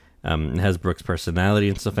 It has Brook's personality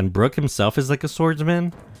and stuff, and Brook himself is like a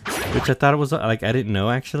swordsman, which I thought it was like I didn't know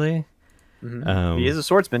actually. He is a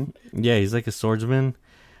swordsman. Yeah, he's like a swordsman.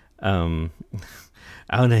 I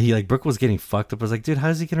don't know. He like Brook was getting fucked up. I was like, dude,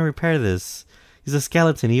 how's he gonna repair this? He's a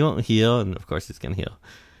skeleton. He won't heal, and of course he's gonna heal,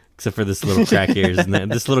 except for this little crack here.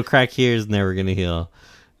 This little crack here is never gonna heal.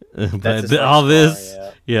 But all this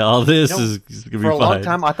is gonna be for a fine. long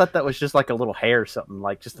time. I thought that was just like a little hair or something,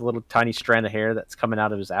 like just a little tiny strand of hair that's coming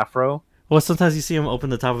out of his afro. Well, sometimes you see him open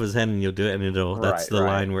the top of his head, and you'll do it, and that's the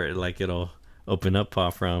line where it'll open up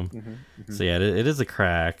from. So yeah, it is a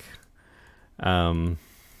crack. And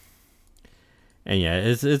yeah,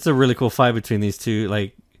 it's a really cool fight between these two.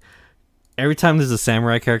 Like every time there's a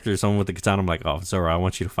samurai character or someone with a katana, I'm like, oh, Zoro, I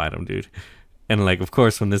want you to fight him, dude. And like, of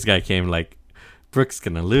course, when this guy came, like, Brook's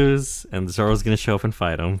gonna lose, and Zoro's gonna show up and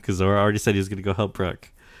fight him because Zoro already said he was gonna go help Brook.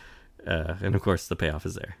 And of course, the payoff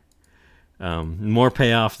is there. More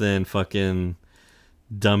payoff than fucking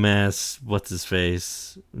dumbass what's his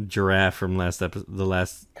face giraffe from the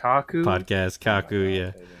last Kaku podcast. Kaku,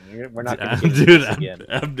 yeah. We're not gonna dude. again.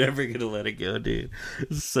 I'm never gonna let it go, dude.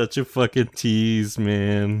 It's such a fucking tease,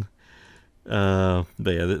 man. But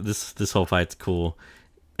yeah, this whole fight's cool,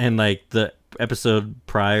 and like the episode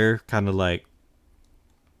prior, kind of like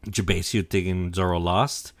Jabasu thinking Zoro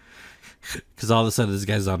lost because all of a sudden this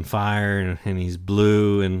guy's on fire and he's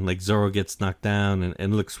blue, and like Zoro gets knocked down and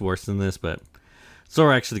it looks worse than this, but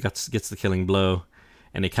Zoro actually gets the killing blow,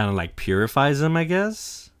 and it kind of like purifies him, I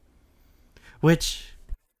guess. Which,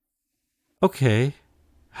 okay,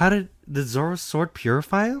 how did Zoro's sword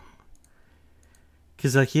purify him?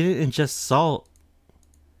 Because like he didn't ingest salt,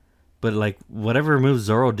 but like whatever move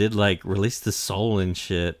Zoro did, like release the soul and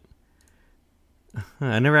shit.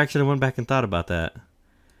 I never actually went back and thought about that.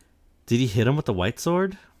 Did he hit him with the white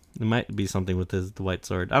sword? It might be something with the white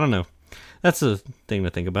sword. I don't know. That's a thing to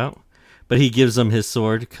think about. But he gives him his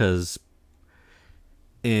sword because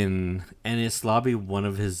in Enies Lobby, one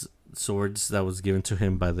of his swords that was given to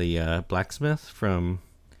him by the blacksmith from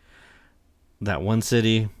that one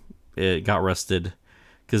city, it got rusted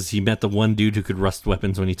because he met the one dude who could rust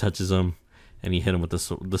weapons when he touches them, and he hit him with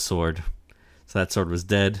the sword. So that sword was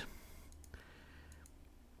dead.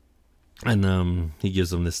 And he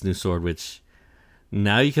gives him this new sword, which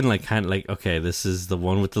now you can like kind of like, okay, this is the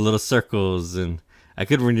one with the little circles, and I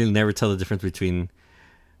could really never tell the difference between.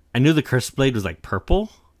 I knew the cursed blade was like purple,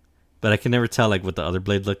 but I could never tell like what the other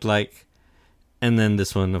blade looked like. And then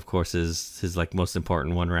this one, of course, is his like most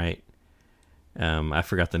important one, right? I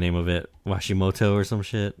forgot the name of it, Washimoto or some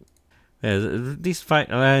shit. Yeah, these fight,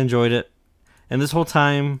 I enjoyed it, and this whole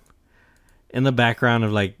time, in the background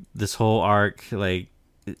of like this whole arc, like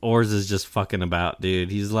Oars is just fucking about, dude.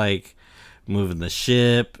 He's like moving the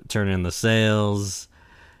ship, turning the sails,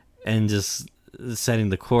 and just setting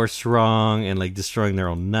the course wrong, and like destroying their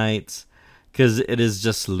own knights, because it is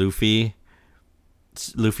just Luffy's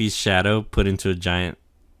shadow put into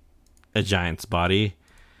a giant's body.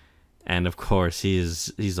 And of course,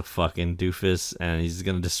 he's a fucking doofus, and he's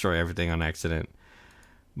gonna destroy everything on accident.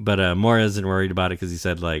 But Moria isn't worried about it because he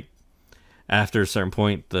said like after a certain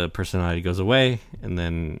point, the personality goes away, and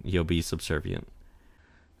then he'll be subservient.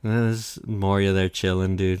 And there's Moria there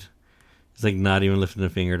chilling, dude. He's like not even lifting a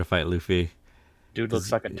finger to fight Luffy. Dude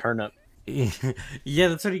looks like a turnip. Yeah,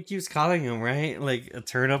 that's what he keeps calling him, right? Like a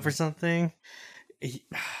turnip or something. I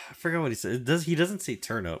forgot what he said. He doesn't say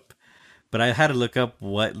turnip. But I had to look up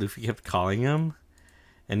what Luffy kept calling him,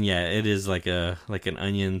 and yeah, it is like an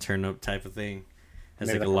onion turnip type of thing.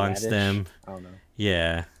 Has like a long stem. I don't know.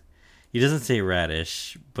 Yeah, he doesn't say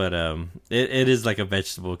radish, but it is like a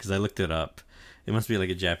vegetable because I looked it up. It must be like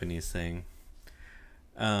a Japanese thing,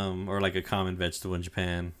 or like a common vegetable in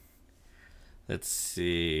Japan. Let's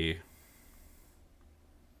see.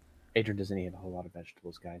 Adrian doesn't eat a whole lot of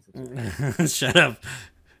vegetables, guys. Okay. Shut up.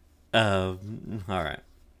 All right.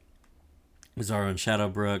 Zoro and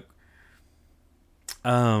Shadowbrook.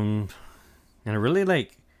 And I really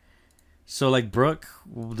like. So like Brook,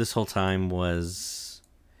 this whole time was,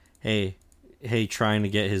 hey, trying to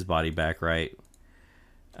get his body back, right?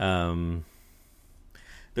 There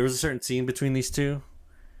was a certain scene between these two.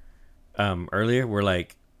 Earlier, where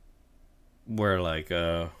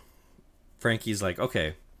Frankie's like,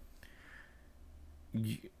 okay,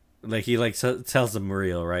 like he like tells the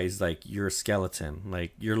Muriel, right? He's like, you're a skeleton.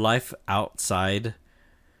 Like your life outside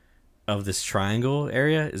of this triangle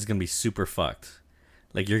area is gonna be super fucked.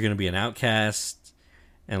 Like you're gonna be an outcast,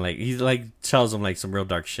 and like he like tells him like some real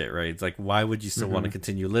dark shit, right? It's like, why would you still want to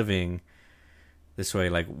continue living this way?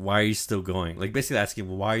 Like, why are you still going? Like basically asking,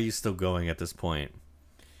 why are you still going at this point?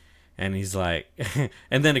 And he's like,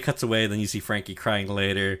 and then it cuts away. Then you see Frankie crying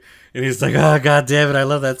later, and he's like, "Oh god damn it, I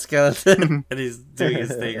love that skeleton." And he's doing his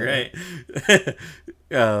thing, right?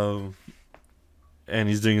 And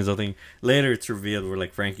he's doing his own thing. Later, it's revealed where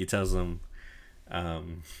like Frankie tells him,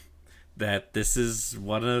 that this is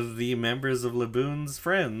one of the members of Laboon's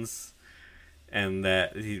friends, and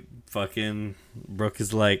that he fucking Brook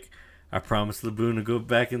is like, "I promised Laboon to go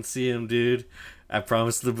back and see him, dude. I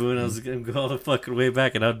promised Laboon I was gonna go all the fucking way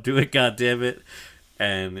back, and I'll do it, goddammit."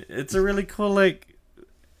 And it's a really cool, like,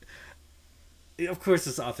 of course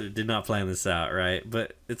this author did not plan this out, right?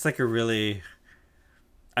 But it's like a really,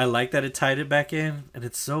 I like that it tied it back in, and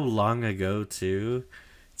it's so long ago too.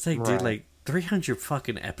 It's like, dude, like 300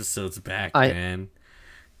 fucking episodes back, man.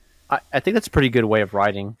 I think that's a pretty good way of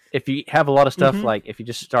writing. If you have a lot of stuff, like if you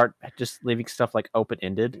just start just leaving stuff like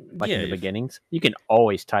open-ended, like in the beginnings, you can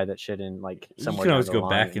always tie that shit in like somewhere. You can always go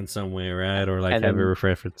back in some way, right? Or like have it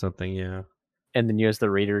refresh with something, yeah. And then you as the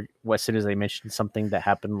reader, as soon as they mention something that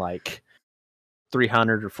happened like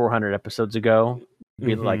 300 or 400 episodes ago,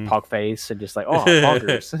 be like Pogface and just like, oh,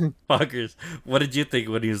 Poggers. Poggers. What did you think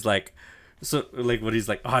when he was like, so like when he's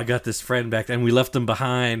like, oh, I got this friend back and we left him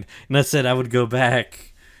behind, and I said I would go back.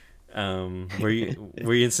 Were you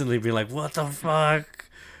instantly being like, what the fuck?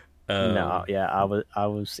 No, yeah, I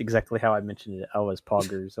was exactly how I mentioned it. I was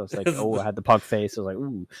Poggers. I was like, oh, I had the Pog face. I was like,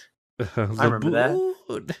 ooh, I remember that.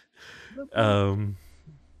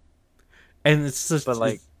 And it's just, but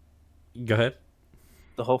like, go ahead.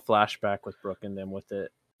 The whole flashback with Brook and them with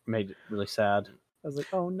it made it really sad. I was like,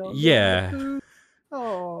 oh no, yeah,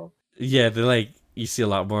 oh yeah. They're like, you see a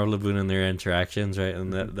lot more of Laboon in their interactions, right?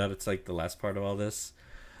 And that it's like the last part of all this.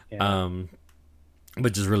 Yeah.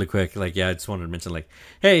 But just really quick, like, yeah, I just wanted to mention, like,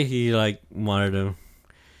 hey, he like wanted to.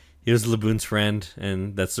 He was Laboon's friend,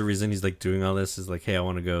 and that's the reason he's like doing all this. Is like, hey, I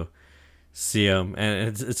want to go see him, and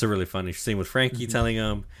it's a really funny scene with Frankie telling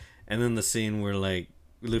him, and then the scene where like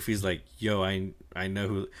Luffy's like, yo, I know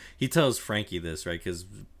who. He tells Frankie this, right? Because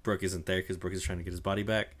Brook isn't there because Brook is trying to get his body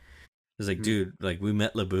back. He's like, dude, like we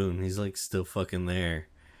met Laboon. He's like still fucking there.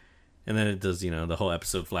 And then it does, the whole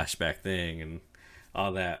episode flashback thing and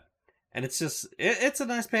all that. And it's just, it's a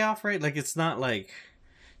nice payoff, right? Like, it's not like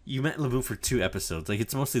you met Laboon for 2 episodes. Like,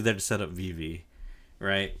 it's mostly there to set up Vivi,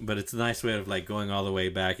 right? But it's a nice way of, like, going all the way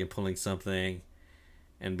back and pulling something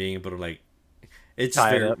and being able to, like, it's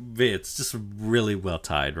just it's just really well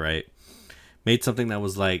tied, right? Made something that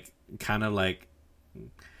was, like, kind of like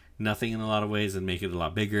nothing in a lot of ways and make it a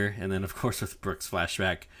lot bigger. And then, of course, with Brook's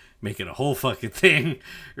flashback, make it a whole fucking thing,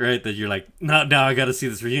 right? That you're like, no, now I gotta see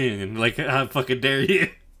this reunion. Like, how fucking dare you?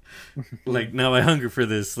 Like, now I hunger for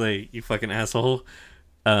this, like, you fucking asshole.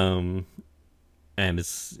 And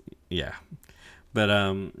it's, yeah. But,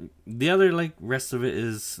 the other, like, rest of it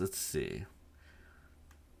is, let's see.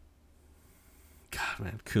 God,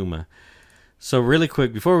 man, Kuma. So, really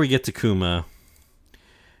quick, before we get to Kuma,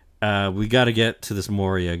 we gotta get to this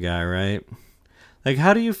Moria guy, right? Like,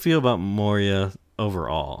 how do you feel about Moria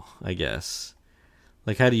overall, I guess?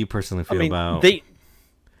 Like, how do you personally feel about they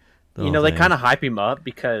kind of hype him up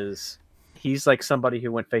because he's like somebody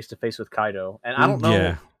who went face to face with Kaido, and I don't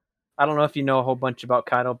know I don't know if you know a whole bunch about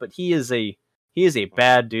Kaido, but he is a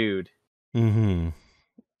bad dude. He's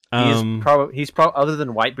probably other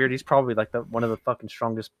than Whitebeard, he's probably like one of the fucking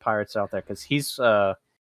strongest pirates out there because he's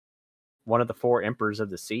one of the 4 emperors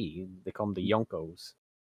of the sea. They call them the Yonkos.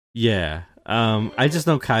 Yeah. I just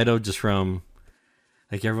know Kaido just from,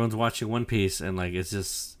 like, everyone's watching One Piece and, like,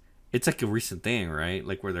 it's like a recent thing, right?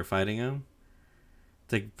 Like, where they're fighting him.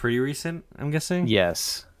 It's, like, pretty recent, I'm guessing?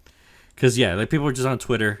 Yes. Because, yeah, like, people are just on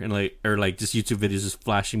Twitter and, like, or, like, just YouTube videos just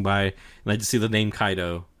flashing by and I just see the name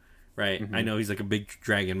Kaido, right? I know he's, like, a big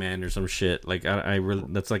dragon man or some shit. Like, I really,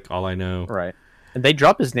 that's, like, all I know. Right. And they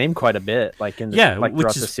drop his name quite a bit, like, in the, like, which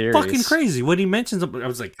throughout is the series. Fucking crazy. When he mentions him, I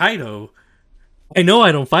was like, Kaido? I know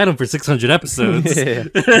I don't fight him for 600 episodes.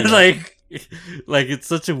 like it's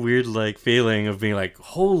such a weird, like, feeling of being like,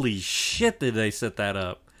 holy shit, did they set that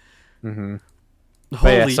up?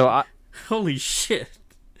 Holy shit.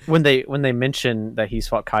 When they mention that he's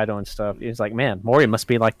fought Kaido and stuff, it's like, man, Moria must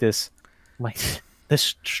be like this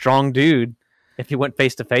strong dude if he went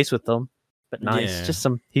face to face with them. But no, he's just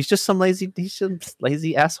some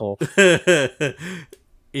lazy asshole.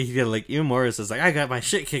 Yeah, like, even Morris is like, I got my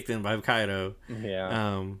shit kicked in by Kaido.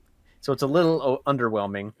 Yeah. So it's a little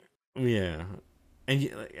underwhelming. Yeah.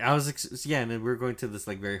 And I was, and then we're going to this,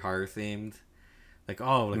 like, very horror themed, like,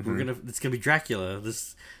 oh, like, it's gonna be Dracula.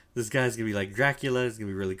 This guy's gonna be like Dracula. It's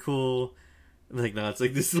gonna be really cool. And, like, no, it's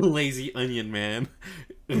like this lazy onion man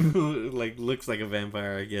who, like, looks like a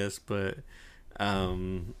vampire, I guess, but,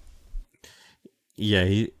 yeah,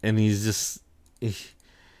 he's just.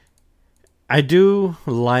 I do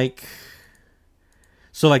like.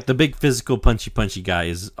 So, like, the big physical punchy guy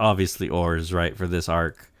is obviously Oars, right, for this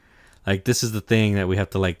arc. Like, this is the thing that we have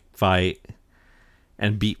to, like, fight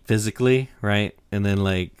and beat physically, right? And then,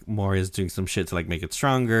 like, Moria's doing some shit to, like, make it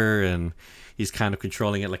stronger, and he's kind of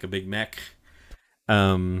controlling it like a big mech.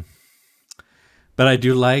 But I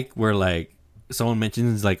do like where, like, someone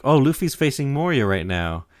mentions, like, oh, Luffy's facing Moria right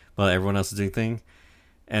now while everyone else is doing thing.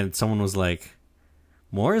 And someone was like,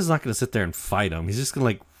 Moria's not going to sit there and fight him. He's just going to,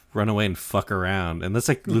 like, run away and fuck around. And that's,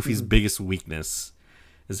 like, Luffy's biggest weakness,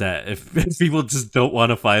 is that if people just don't want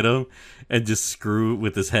to fight him and just screw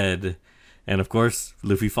with his head. And, of course,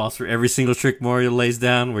 Luffy falls for every single trick Moria lays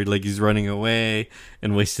down, where, like, he's running away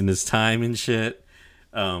and wasting his time and shit.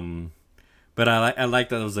 But I like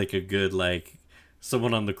that it was, like, a good, like,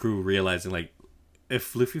 someone on the crew realizing, like,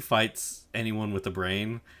 if Luffy fights anyone with a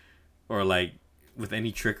brain, or, like, with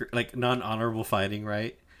any trick, like, non-honorable fighting,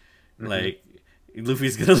 right? Like,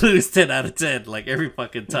 Luffy's gonna lose 10 out of 10, like, every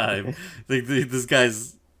fucking time. Like, this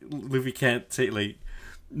guy's, Luffy can't take, like,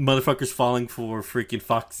 motherfuckers falling for freaking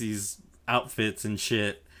Foxy's outfits and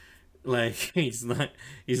shit. Like, he's not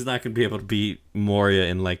gonna be able to beat Moria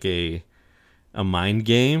in, like, a mind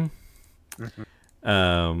game.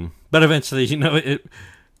 But eventually,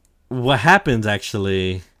 what happens,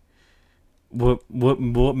 actually,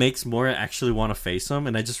 what makes Moria actually want to face him,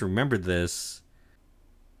 and I just remembered this.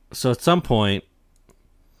 So at some point,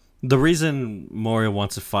 the reason Moria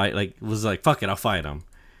wants to fight, like, was like, fuck it, I'll fight him,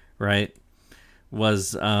 right?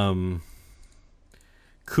 Was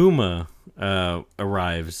Kuma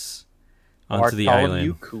arrives onto the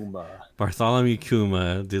island. Bartholomew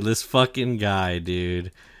Kuma, dude, this fucking guy,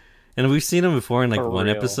 dude. And we've seen him before in, like, one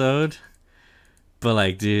episode. But,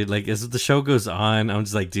 like, dude, like, as the show goes on, I'm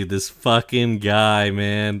just like, dude, this fucking guy,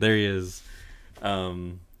 man. There he is.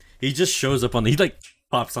 He just shows up he, like,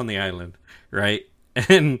 pops on the island, right?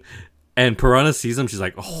 and Piranha sees him. She's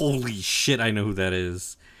like, "Holy shit, I know who that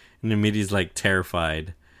is!" And Namidi's like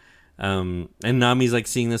terrified. And Nami's like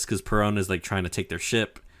seeing this because Piranha's like trying to take their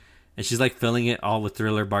ship, and she's like filling it all with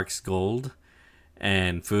Thriller Bark's gold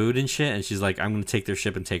and food and shit. And she's like, "I'm gonna take their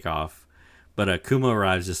ship and take off." But Kuma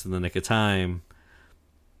arrives just in the nick of time,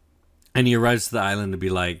 and he arrives to the island to be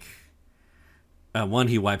like, one,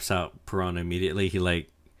 he wipes out Piranha immediately.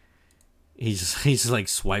 He just like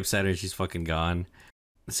swipes at her and she's fucking gone.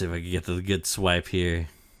 Let's see if I can get the good swipe here.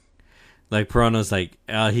 Like Piranha's like,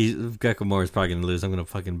 Gekomori is probably gonna lose. I'm gonna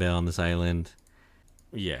fucking bail on this island.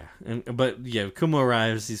 Yeah, but Kuma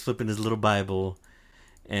arrives. He's flipping his little Bible,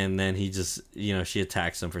 and then he just, she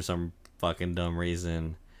attacks him for some fucking dumb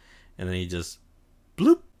reason, and then he just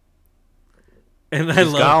bloop. And I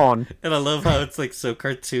love how it's like so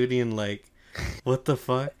cartoony and like, what the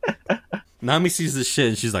fuck? Nami sees this shit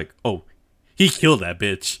and she's like, "Oh, he killed that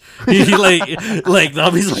bitch." He like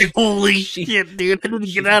Nami's like, "Holy shit, dude! I need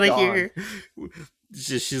to get out of here."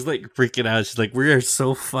 She's like freaking out. She's like, "We are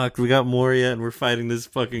so fucked. We got Moria and we're fighting this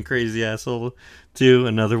fucking crazy asshole too,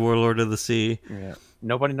 another warlord of the sea." Yeah,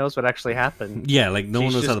 nobody knows what actually happened. Yeah, like no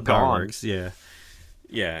one knows how the power gone. works. Yeah,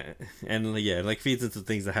 and like feeds into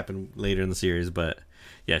things that happen later in the series. But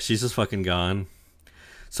yeah, she's just fucking gone.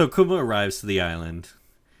 So Kuma arrives to the island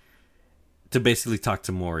to basically talk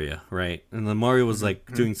to Moria, right? And then Moria was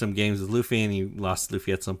like doing some games with Luffy, and he lost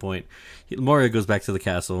Luffy at some point. Moria goes back to the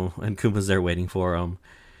castle, and Kuma's there waiting for him.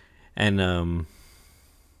 And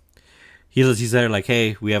he's there like,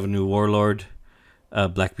 "Hey, we have a new warlord,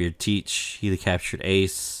 Blackbeard Teach. He captured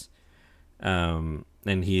Ace, and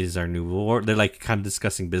he's our new warlord." They're like kind of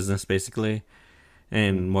discussing business basically,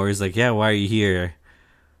 and Moria's like, "Yeah, why are you here?"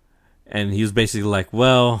 And he was basically like,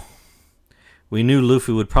 "Well, we knew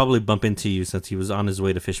Luffy would probably bump into you since he was on his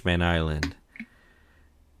way to Fishman Island.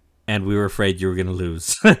 And we were afraid you were going to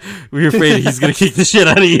lose. We were afraid he's going to kick the shit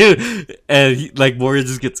out of you." And Moria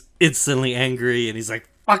just gets instantly angry and he's like,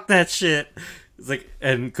 "Fuck that shit." It's like,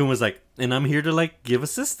 and Kuma's like, "And I'm here to like give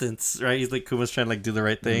assistance," right? He's like, Kuma's trying to like do the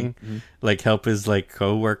right thing, like help his like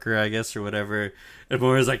co-worker, I guess, or whatever. And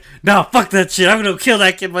Moria's like, "No, fuck that shit. I'm going to kill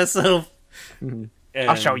that kid myself."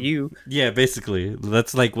 I'll show you. Yeah, basically,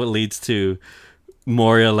 that's like what leads to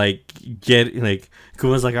Moria like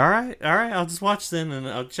Kuma's like, all right, I'll just watch then, and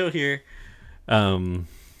I'll chill here. And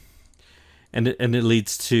it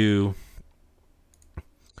leads to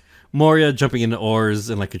Moria jumping into Oars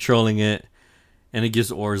and like controlling it, and it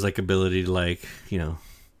gives Oars like ability to like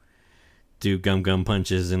do gum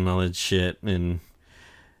punches and all that shit, and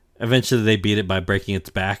eventually they beat it by breaking its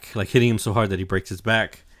back, like hitting him so hard that he breaks its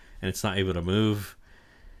back and it's not able to move.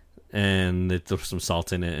 And they throw some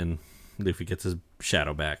salt in it, and Luffy gets his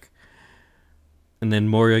shadow back. And then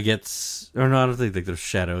Moria gets... Or no, I don't think there's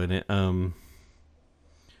shadow in it. I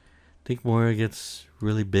think Moria gets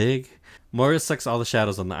really big. Moria sucks all the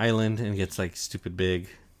shadows on the island and gets, like, stupid big.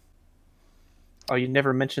 Oh, you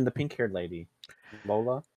never mentioned the pink-haired lady.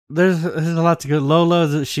 Lola? There's a lot to go.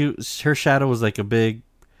 Lola, her shadow was, like, a big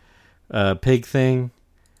pig thing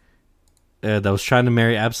that was trying to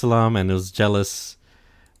marry Absalom and was jealous.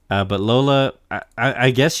 But Lola,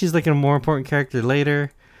 I guess she's like a more important character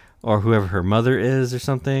later, or whoever her mother is or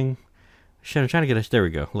something. Shit, I'm trying to get there we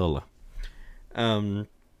go, Lola. Her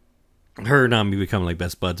and Nami become like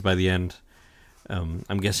best buds by the end.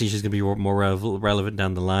 I'm guessing she's gonna be more relevant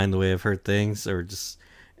down the line, the way I've heard things or just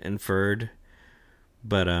inferred.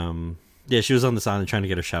 But yeah, she was on this island trying to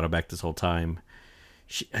get her shadow back this whole time.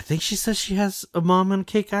 I think she says she has a mom on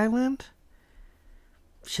Cake Island.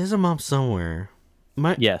 She has a mom somewhere.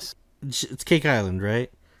 Yes. It's Cake Island,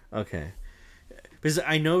 right? Okay. Because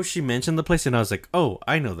I know she mentioned the place, and I was like, "Oh,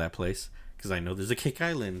 I know that place." Because I know there's a Cake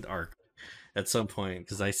Island arc at some point.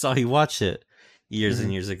 Because I saw he watched it years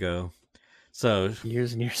and years ago. So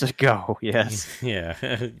years and years ago, yes. Yeah.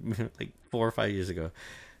 Like 4 or 5 years ago.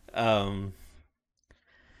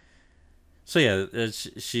 So yeah,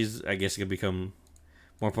 she's, I guess, going to become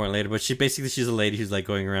more important later. But she's a lady who's like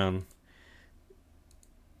going around...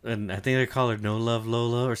 And I think they call her No Love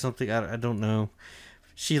Lola or something. I don't know.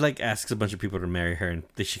 She like asks a bunch of people to marry her, and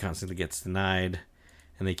she constantly gets denied,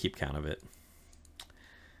 and they keep count of it.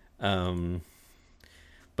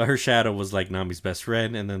 But her shadow was like Nami's best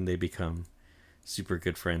friend, and then they become super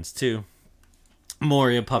good friends too.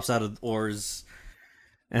 Moria pops out of Oars,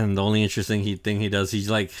 and the only interesting thing he does, he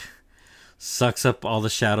like sucks up all the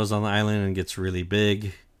shadows on the island and gets really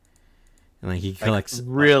big, and like he collects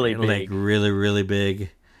really big, like really big.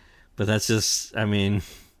 But that's just, I mean,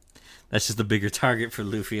 that's just a bigger target for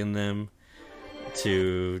Luffy and them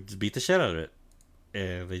to beat the shit out of it.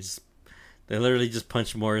 And they just They literally just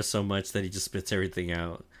punch Moria so much that he just spits everything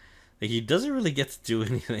out. Like, he doesn't really get to do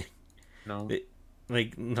anything. No.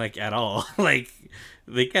 Like at all. Like,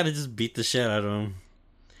 they kind of just beat the shit out of him.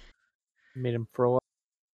 Made him throw up.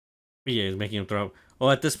 Yeah, he's making him throw up.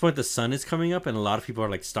 Well, at this point, the sun is coming up, and a lot of people are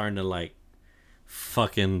like starting to like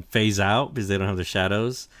fucking phase out because they don't have their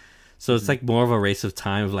shadows. So it's like more of a race of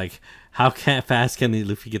time of like, how fast can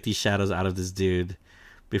Luffy get these shadows out of this dude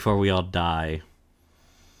before we all die?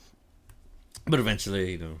 But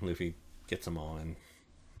eventually, Luffy gets them all in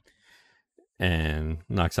and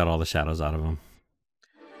knocks out all the shadows out of them.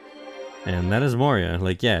 And that is Moria.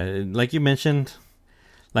 Like, yeah, like you mentioned,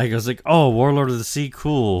 like I was like, oh, Warlord of the Sea,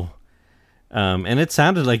 cool. And it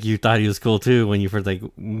sounded like you thought he was cool too when you first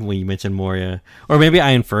when you mentioned Moria, or maybe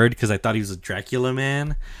I inferred because I thought he was a Dracula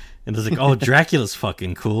man, and it was like, oh, Dracula's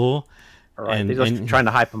fucking cool. Right, and they're just trying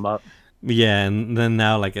to hype him up. Yeah, and then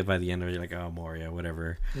now, like, by the end of it, you're like, oh, Moria,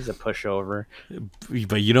 whatever. He's a pushover.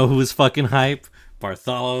 But you know who was fucking hype?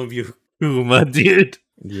 Bartholomew Kuma, dude.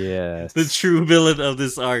 Yes. The true villain of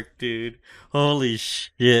this arc, dude. Holy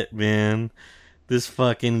shit, man. This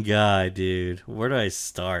fucking guy, dude. Where do I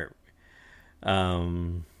start?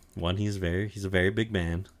 One, he's a very big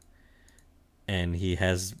man. And he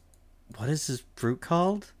has, what is this fruit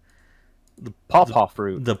called? The pawpaw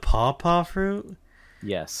fruit. The pawpaw fruit?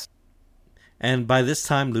 Yes. And by this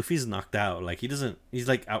time, Luffy's knocked out. Like, he's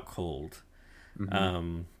like out cold.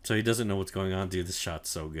 Mm-hmm. So he doesn't know what's going on. Dude, this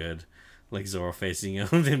shot's so good. Like Zoro facing him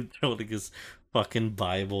and holding his fucking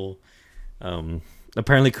Bible.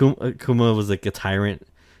 Apparently Kuma was like a tyrant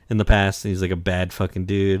in the past. He's like a bad fucking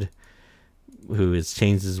dude who has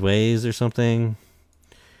changed his ways or something.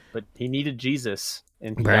 But he needed Jesus.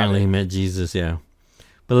 And apparently he met Jesus, yeah.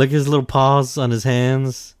 But look at his little paws on his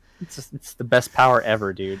hands. It's the best power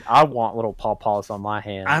ever, dude. I want little pawpaws on my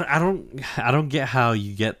hand. I don't get how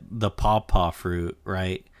you get the pawpaw fruit,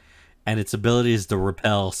 right? And its ability is to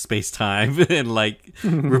repel space-time and like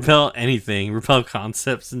repel anything, repel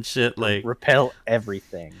concepts and shit, like repel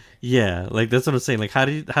everything. Yeah, like that's what I'm saying. Like how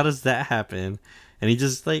does that happen? And he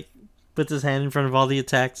just like puts his hand in front of all the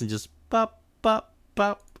attacks and just pop pop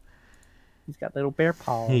pop. He's got little bear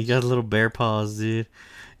paws. He got little bear paws, dude.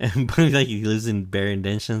 And like he lives in bear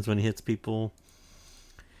indentions when he hits people.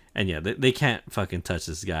 And yeah, they can't fucking touch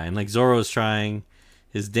this guy. And like Zoro's trying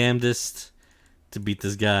his damnedest to beat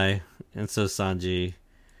this guy, and so Sanji,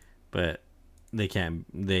 but they can't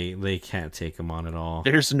take him on at all.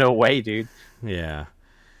 There's no way, dude. Yeah,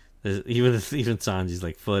 even Sanji's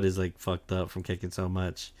like foot is like fucked up from kicking so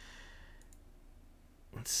much.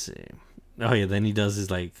 Let's see. Oh yeah, then he does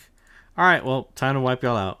his like, all right, well, time to wipe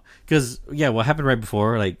y'all out. Because yeah, what happened right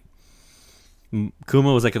before, like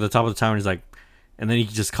Kuma was like at the top of the tower, and he's like, and then he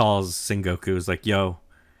just calls Sengoku. He's like, yo,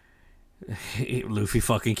 Luffy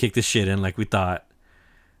fucking kicked the shit in like we thought.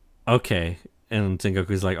 Okay. And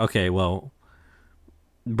Sengoku's like, okay, well,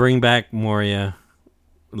 bring back Moria.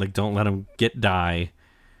 Like, don't let him die.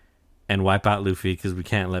 And wipe out Luffy, because we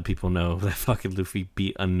can't let people know that fucking Luffy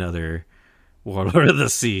beat another Warlord of the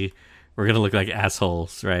Sea. We're going to look like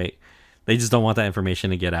assholes, right? They just don't want that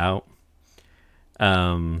information to get out.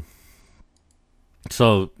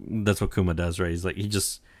 So that's what Kuma does, right? He's like, he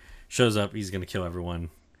just shows up. He's going to kill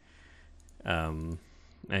everyone. And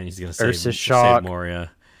he's gonna save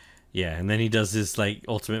Moria. Yeah, and then he does this like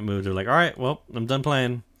ultimate move. They're like, all right, well, I'm done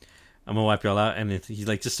playing. I'm gonna wipe y'all out. And he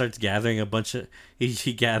like just starts gathering a bunch of.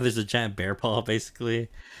 He gathers a giant bear paw, basically,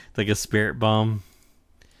 like a spirit bomb.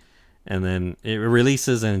 And then it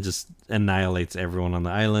releases and just annihilates everyone on the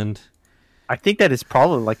island. I think that is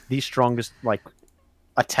probably like the strongest like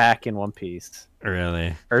attack in One Piece.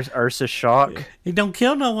 Really? Ursa's shock. He don't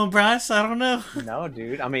kill no one, Bryce. I don't know. No,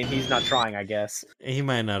 dude. I mean, he's not trying, I guess. He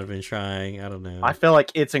might not have been trying. I don't know. I feel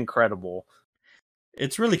like it's incredible.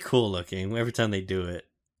 It's really cool looking every time they do it.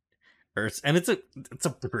 And it's a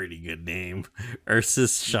pretty good name.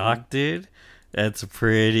 Ursa's shock, dude. That's a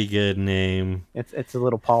pretty good name. It's a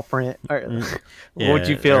little paw print. What would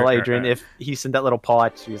you feel, Adrian, if he sent that little paw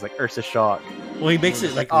at you? He's like Ursa shock. Well, he makes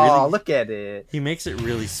it like oh, look at it. He makes it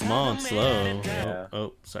really small and slow. Yeah.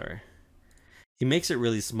 Oh, sorry. He makes it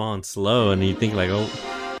really small and slow, and you think like,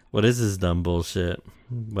 oh, what is this dumb bullshit?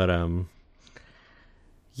 But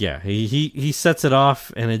yeah, he sets it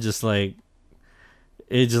off, and it just like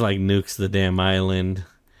nukes the damn island.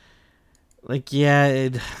 Like, yeah,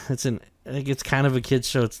 it's kind of a kid's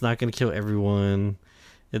show. It's not going to kill everyone.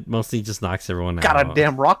 It mostly just knocks everyone out. Got a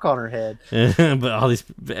damn rock on her head. But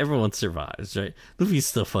everyone survives, right? Luffy's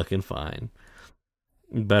still fucking fine.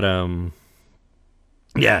 But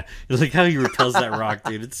yeah, it's like how he repels that rock,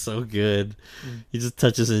 dude. It's so good. He just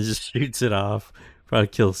touches it and just shoots it off. probably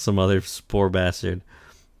kill some other poor bastard.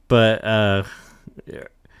 But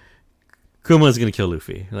Kuma's gonna kill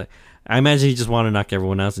Luffy. Like, I imagine he just want to knock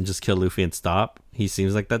everyone else and just kill Luffy and stop. He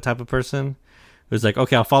seems like that type of person who's like,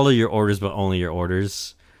 okay, I'll follow your orders, but only your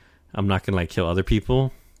orders. I'm not gonna like kill other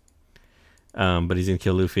people. But he's gonna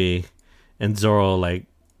kill Luffy, and Zoro like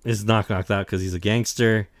is knocked out because he's a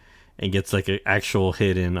gangster, and gets like an actual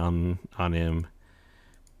hit in on him.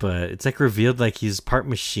 But it's like revealed like he's part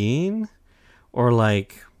machine, or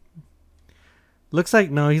like he looks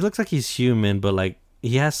like he's human, but like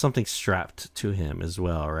he has something strapped to him as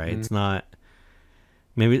well, right? It's not.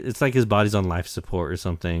 Maybe it's like his body's on life support or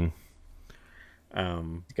something.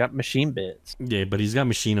 He's got machine bits. Yeah, but he's got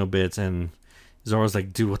machino bits, and Zoro's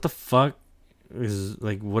like, dude, what the fuck is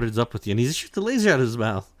like, what is up with you? And he's shooting the laser out of his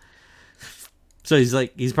mouth. So he's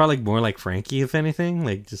probably like more like Frankie, if anything,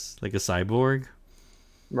 like just like a cyborg.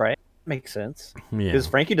 Right. Makes sense. Yeah. Because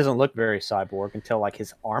Frankie doesn't look very cyborg until like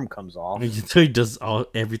his arm comes off. Until he does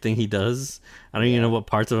everything he does. I don't even know what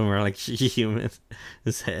parts of him are like human.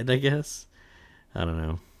 His head, I guess. I don't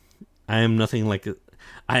know. I am nothing like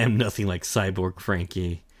cyborg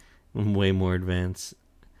Frankie. I'm way more advanced.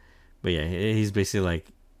 But yeah, he's basically like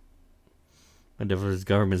whatever his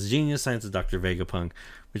government's genius, science of Dr. Vegapunk,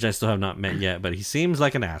 which I still have not met yet, but he seems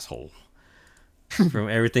like an asshole. From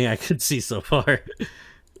everything I could see so far.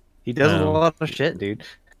 He does a lot of shit, dude.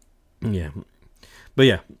 Yeah. But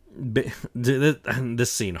yeah,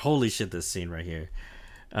 this scene, holy shit, this scene right here.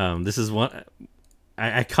 This is one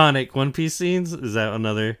iconic One Piece scenes. Is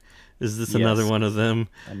this another one of them?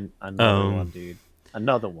 Another one, dude.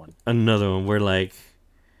 Another one where like,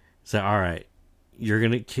 say, all right,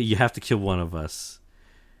 you have to kill one of us.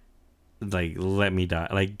 Like, let me die.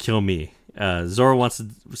 Like, kill me. Zoro wants to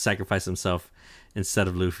sacrifice himself instead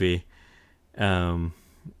of Luffy.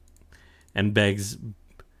 And begs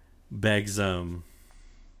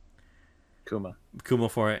Kuma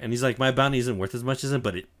for it, and he's like, my bounty isn't worth as much as him,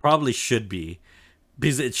 but it probably should be,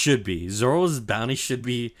 because it should be. Zoro's bounty should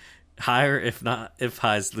be higher, if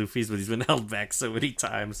high as Luffy's, but he's been held back so many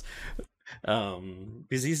times.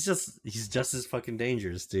 Because he's just as fucking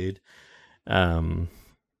dangerous, dude.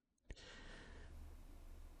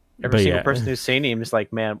 Every single person who's seen him is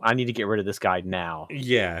like, man, I need to get rid of this guy now.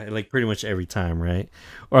 Yeah, like pretty much every time, right?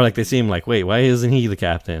 Or like they see him like, wait, why isn't he the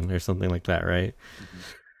captain? Or something like that, right? Mm-hmm.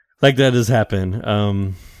 Like that does happen.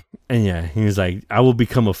 And yeah, he was like, I will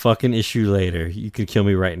become a fucking issue later. You can kill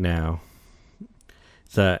me right now.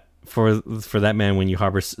 So for that man, when you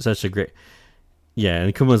harbor such a great... Yeah,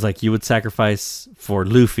 and Kuma's like, you would sacrifice for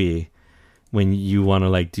Luffy when you want to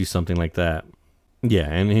like do something like that.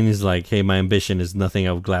 Yeah, and he's like, hey, my ambition is nothing.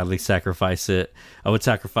 I would gladly sacrifice it. I would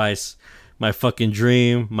sacrifice my fucking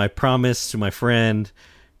dream, my promise to my friend,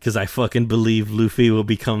 because I fucking believe Luffy will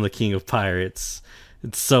become the king of pirates.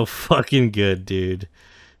 It's so fucking good, dude.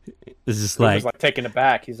 It's just like taken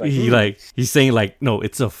aback. He's like, he's saying like, no,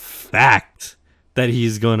 it's a fact that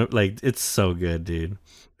he's gonna like. It's so good, dude.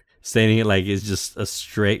 Stating it like it's just a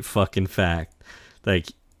straight fucking fact. Like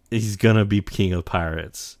he's gonna be king of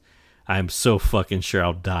pirates. I'm so fucking sure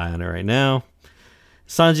I'll die on it right now.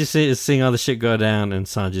 Sanji is seeing all the shit go down, and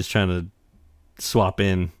Sanji's trying to swap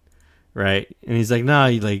in, right? And he's like, nah,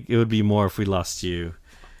 like it would be more if we lost you.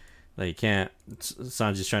 Like you can't.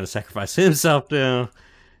 Sanji's trying to sacrifice himself now,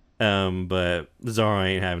 but Zoro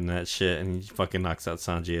ain't having that shit, and he fucking knocks out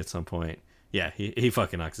Sanji at some point. Yeah, he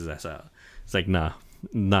fucking knocks his ass out. It's like, nah,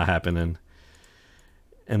 not happening.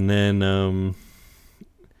 And then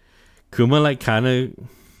Kuma like kind of.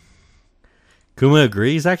 Kuma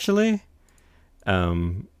agrees, actually.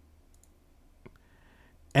 And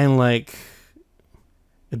like,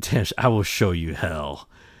 damn, I will show you hell.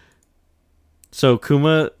 So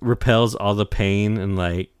Kuma repels all the pain and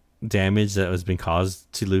like damage that was being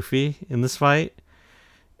caused to Luffy in this fight,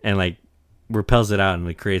 and like repels it out and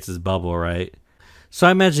it creates this bubble, right? So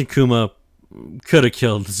I imagine Kuma could have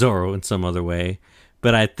killed Zoro in some other way,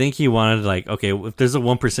 but I think he wanted like, okay, if there's a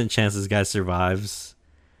 1% chance this guy survives,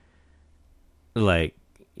 like,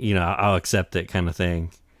 you know, I'll accept it kind of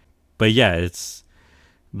thing. But yeah, it's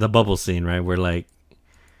the bubble scene, right? Where like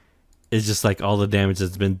it's just like all the damage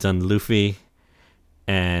that's been done to Luffy,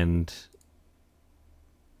 and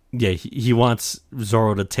yeah, he wants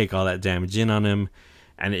Zoro to take all that damage in on him,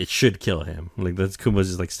 and it should kill him. Like that's Kuma's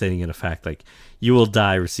just like stating it a fact, like you will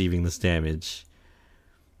die receiving this damage.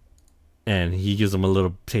 And he gives him a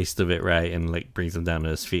little taste of it, right? And like brings him down to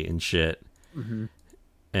his feet and shit. Mm-hmm.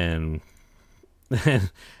 And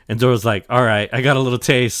Zoro's like, all right, I got a little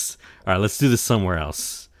taste. All right, let's do this somewhere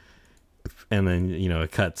else. And then, you know,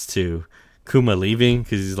 it cuts to Kuma leaving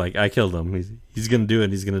because he's like, I killed him. He's going to do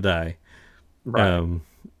it. He's going to die. Right.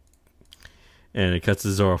 And it cuts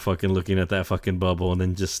to Zoro fucking looking at that fucking bubble and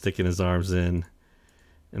then just sticking his arms in.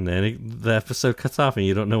 And then the episode cuts off and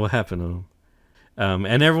you don't know what happened to him.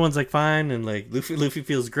 And everyone's like fine, and like Luffy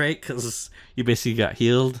feels great because he basically got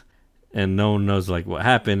healed, and no one knows like what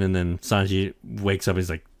happened. And then Sanji wakes up and he's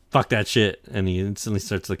like, "Fuck that shit," and he instantly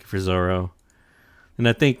starts looking for Zoro. And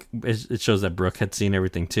I think it shows that Brook had seen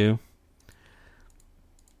everything too.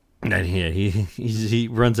 And yeah, he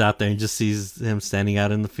runs out there and just sees him standing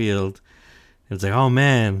out in the field. And it's like, oh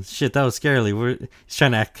man, shit, that was scary. He's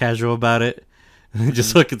trying to act casual about it. And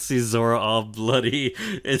just fucking see Zoro all bloody.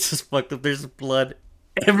 It's just fucked up. There's blood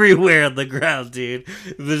everywhere on the ground, dude.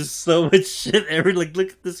 There's so much shit like, look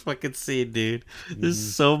at this fucking scene, dude. There's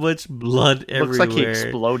so much blood everywhere. Looks like he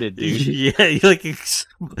exploded, dude. Yeah,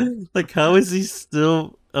 like how is he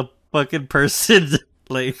still a fucking person?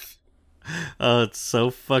 Like, oh, it's so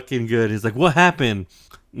fucking good. He's like, what happened?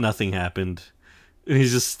 Nothing happened. And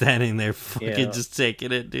he's just standing there fucking just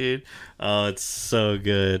taking it, dude. Oh, it's so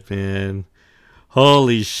good, man.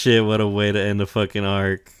 Holy shit, what a way to end the fucking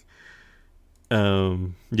arc.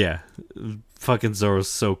 Yeah. Fucking Zoro's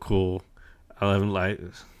so cool. I haven't like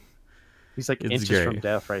he's like inches from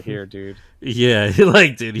death right here, dude. Yeah,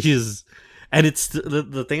 like dude, he's and it's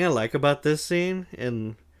the thing I like about this scene,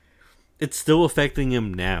 and it's still affecting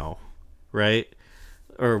him now, right?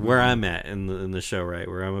 Or where I'm at in the show, right?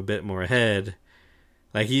 Where I'm a bit more ahead.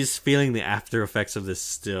 Like he's feeling the after effects of this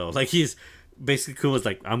still. Like he's basically cool. It's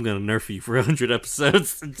like, I'm gonna nerf you for 100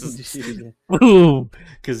 episodes. Boom,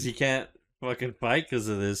 because he can't fucking fight because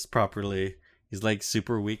of this properly. He's like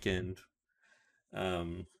super weakened. Yeah,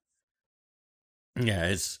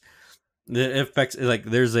 it's the effects. Like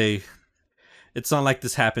there's a. It's not like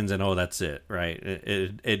this happens and oh that's it, right?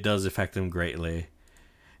 It does affect him greatly,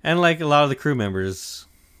 and like a lot of the crew members,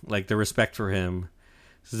 like the respect for him.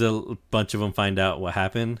 So a bunch of them find out what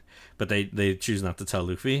happened, but they choose not to tell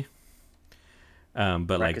Luffy. But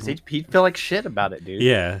right, like, because he'd feel like shit about it, dude.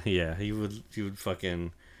 Yeah, he would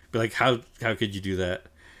fucking be like, how could you do that?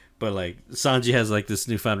 But like, Sanji has like this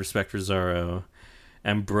newfound respect for Zoro,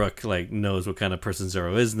 and Brook like knows what kind of person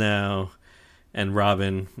Zoro is now, and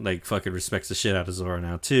Robin like fucking respects the shit out of Zoro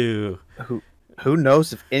now too. Who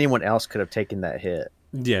knows if anyone else could have taken that hit?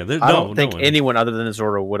 Yeah, I don't think anyone other than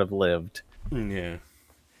Zoro would have lived. Yeah.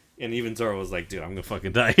 And even Zoro was like, dude, I'm gonna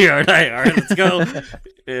fucking die here, aren't I? All right, let's go.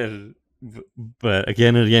 But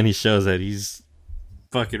again and again, he shows that he's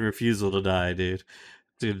fucking refusal to die, dude.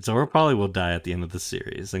 Dude, Zoro probably will die at the end of the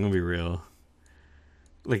series. I'm gonna be real.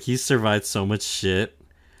 Like, he's survived so much shit.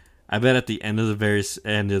 I bet at the end of the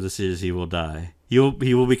end of the series, he will die. He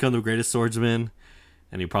will become the greatest swordsman,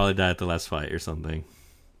 and he'll probably die at the last fight or something.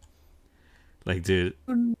 Like, dude,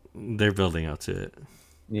 they're building up to it.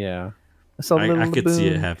 Yeah. I could see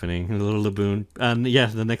it happening. A little Laboon. Yeah,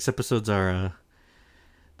 the next episodes are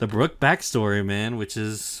the Brook backstory, man, which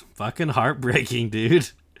is fucking heartbreaking, dude.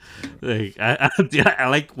 Like I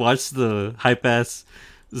like watched the hype ass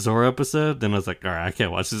Zoro episode, then I was like, all right, I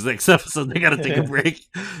can't watch this next episode. I gotta take a break.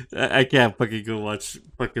 I can't fucking go watch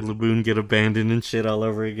fucking Laboon get abandoned and shit all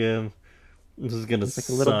over again. This is gonna suck.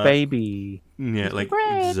 Like a little baby. Yeah, like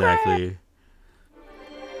exactly.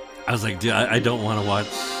 I was like, dude, I don't want to watch.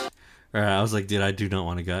 I was like, dude, I do not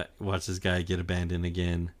want to watch this guy get abandoned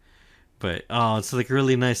again. But oh, it's like a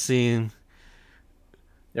really nice scene.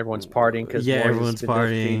 Everyone's partying because everyone's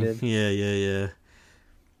partying. Defeated.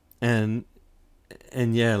 Yeah.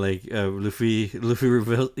 And yeah, like Luffy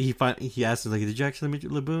revealed he asked him like, did you actually meet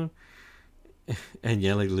Laboon? And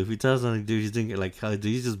yeah, like Luffy tells him like, dude, he's thinking like, dude,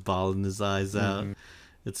 he's just bawling his eyes out.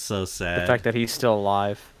 It's so sad. The fact that he's still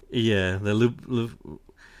alive. Yeah,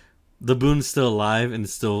 the Boon's still alive and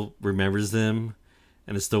still remembers them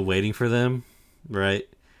and is still waiting for them, right?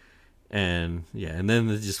 And yeah, and then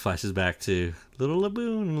it just flashes back to little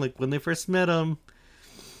Laboon, like when they first met him.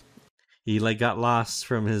 He like got lost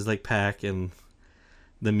from his like pack, and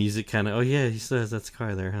the music kind of, oh yeah, he still has that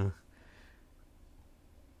scar there, huh?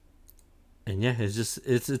 And yeah,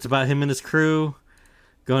 it's about him and his crew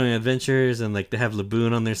going on adventures, and like they have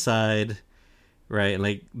Laboon on their side, right? And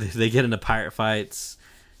like they get into pirate fights.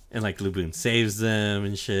 And like Laboon saves them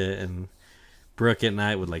and shit, and Brook at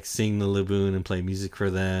night would like sing the Laboon and play music for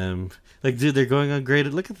them. Like, dude, they're going on great.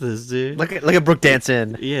 Look at this, dude. Look at Brook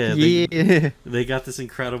dancing. Yeah, they got this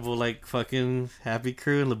incredible like fucking happy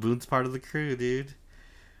crew, and Laboon's part of the crew, dude.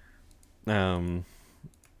 But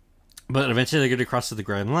eventually they're gonna cross to the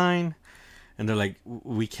Grand Line, and they're like,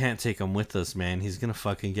 we can't take him with us, man. He's gonna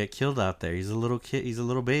fucking get killed out there. He's a little kid. He's a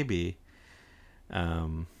little baby.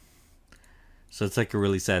 So it's like a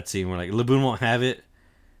really sad scene where like Laboon won't have it.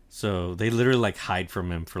 So they literally like hide from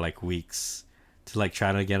him for like weeks. to like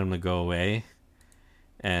try to get him to go away,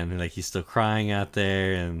 and like he's still crying out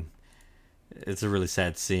there, and it's a really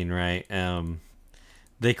sad scene, right?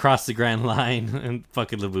 They cross the Grand Line, and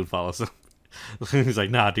fucking Laboon follows him. He's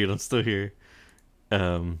like, "Nah, dude, I'm still here."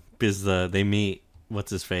 Because they meet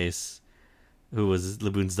what's his face, who was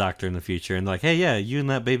Laboon's doctor in the future, and they're like, "Hey, yeah, you and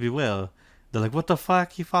that baby whale." They're like, "What the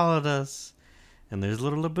fuck? He followed us." And there's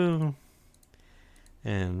little Laboon,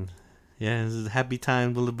 and yeah, this is a happy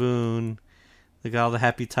time with Laboon. Look at all the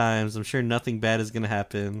happy times. I'm sure nothing bad is gonna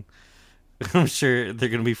happen. I'm sure they're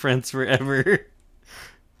gonna be friends forever.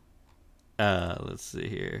 Let's see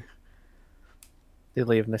here. They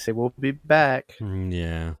leave and they say, "We'll be back."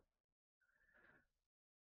 Yeah.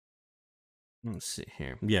 Let's see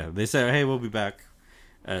here. Yeah, they say, "Hey, we'll be back.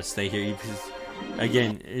 Stay here."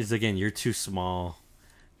 Again, you're too small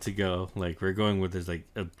to go. Like, we're going where there's like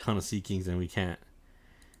a ton of Sea Kings, and we can't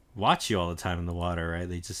watch you all the time in the water, right?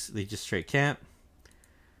 They just straight camp.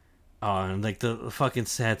 Oh, and like the fucking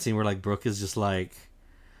sad scene where like Brooke is just like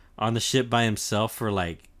on the ship by himself for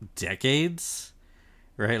like decades,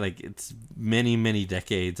 right? Like it's many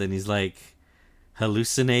decades, and he's like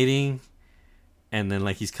hallucinating, and then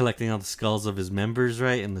like he's collecting all the skulls of his members,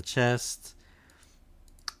 right, in the chest.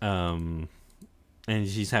 And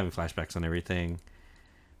she's having flashbacks on everything,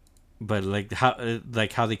 but like how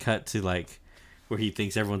they cut to like where he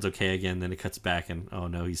thinks everyone's okay again, then it cuts back and oh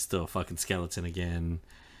no, he's still a fucking skeleton again.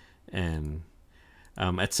 And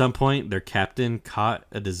at some point their captain caught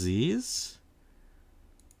a disease,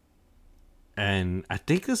 and I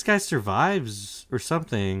think this guy survives or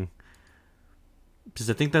something, because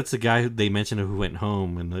I think that's the guy who they mentioned who went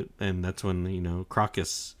home, and that's when, you know,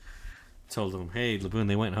 Crocus told him, "Hey, Laboon,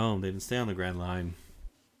 they went home. They didn't stay on the Grand Line."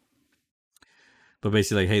 But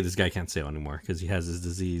basically, like, hey, this guy can't sail anymore because he has his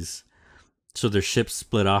disease. So their ships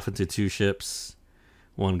split off into two ships.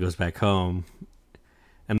 One goes back home,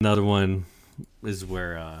 and another one is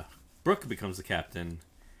where Brooke becomes the captain,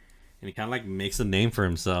 and he kind of like makes a name for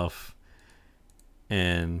himself.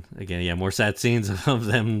 And again, yeah, more sad scenes of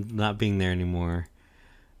them not being there anymore.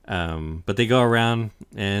 But they go around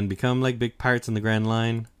and become like big pirates in the Grand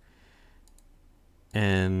Line.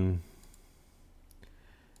 And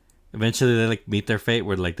eventually they like meet their fate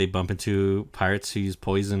where like they bump into pirates who use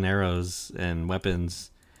poison arrows and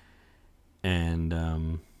weapons. And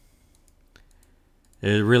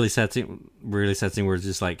it really sad scene where it's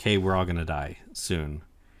just like, hey, we're all gonna die soon,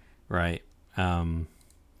 right?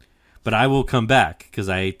 But I will come back because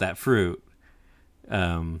I ate that fruit.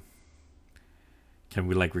 Can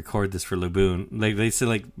we like record this for Laboon? Like they said,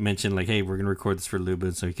 like mention like, hey, we're gonna record this for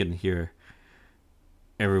Laboon so he can hear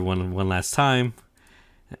everyone one last time.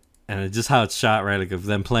 And it's just how it's shot, right? Like of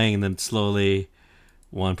them playing, and then slowly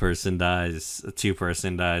one person dies, a two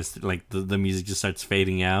person dies. Like the music just starts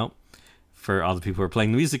fading out for all the people who are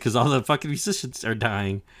playing the music because all the fucking musicians are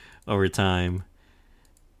dying over time.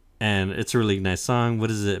 And it's a really nice song.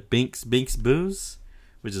 What is it? Binks Booze?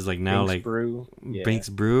 Which is like now Binks like Brew. Yeah. Binks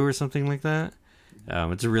Brew or something like that.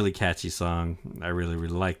 It's a really catchy song. I really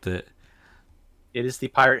liked it. It is the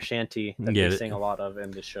pirate shanty that they sing a lot of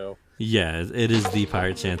in the show. Yeah, it is the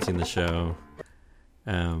pirate shanty in the show.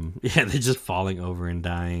 Yeah, they're just falling over and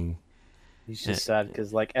dying. He's just sad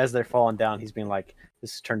because, like, as they're falling down, he's being like,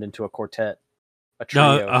 "This has turned into a quartet, a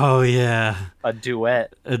trio, oh yeah, a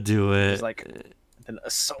duet." It's like then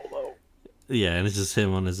a solo. Yeah, and it's just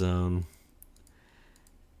him on his own.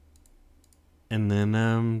 And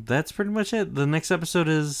then that's pretty much it. The next episode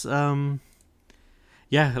is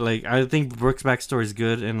yeah, like I think Brooke's backstory is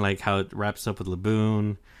good, and like how it wraps up with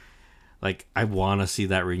Laboon. Like I want to see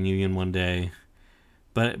that reunion one day.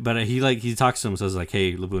 But he talks to him, says like,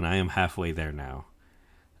 "Hey, Laboon, I am halfway there now.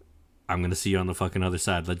 I'm gonna see you on the fucking other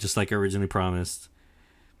side, like just like I originally promised.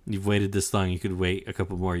 You've waited this long, you could wait a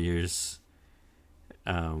couple more years.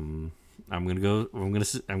 I'm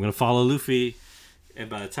gonna follow Luffy, and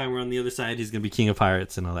by the time we're on the other side, he's gonna be king of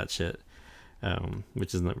pirates and all that shit,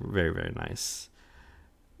 which is very, very nice.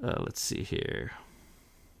 Let's see here.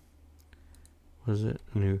 Was it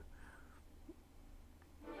new?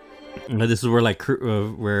 This is where like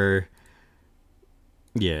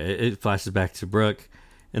it flashes back to Brooke,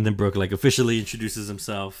 and then Brooke like officially introduces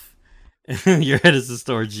himself. Your head is the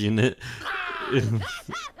storage unit.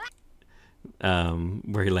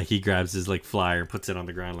 Where he grabs his like flyer and puts it on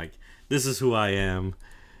the ground, like, this is who I am.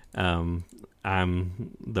 I'm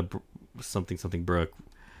the something Brooke,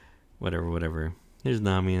 whatever. Here's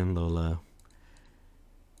Nami and Lola,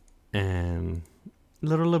 and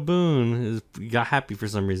little Laboon got happy for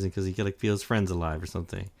some reason because he could like feel his friends alive or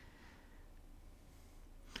something.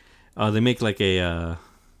 They make like a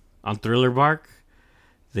on Thriller Bark.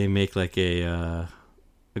 they make like a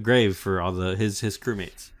grave for all his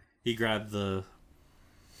crewmates. He grabbed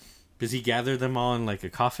because he gathered them all in like a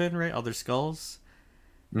coffin, right? All their skulls,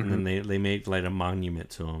 and then they made like a monument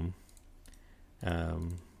to him,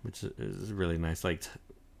 which is really nice, like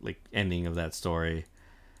ending of that story.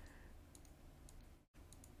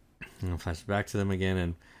 And I'll flash back to them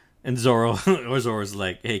again, and Zoro's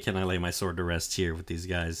like, "Hey, can I lay my sword to rest here with these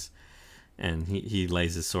guys?" And he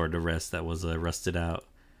lays his sword to rest that was rusted out.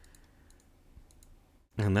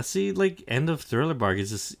 And that's the like end of Thriller Bark. It's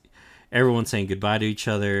just everyone saying goodbye to each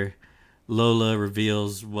other. Lola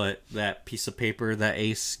reveals what that piece of paper that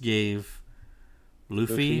Ace gave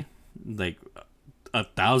Luffy. Like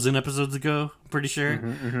 1,000 episodes ago, I'm pretty sure.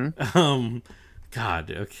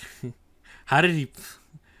 God, okay. How did he?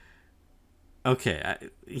 Okay,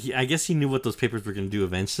 I guess he knew what those papers were going to do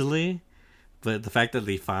eventually, but the fact that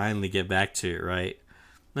they finally get back to it, right?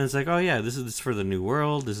 And it's like, oh yeah, this is for the new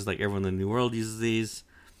world. This is like everyone in the new world uses these.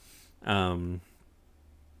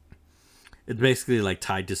 It's basically like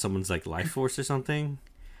tied to someone's like life force or something.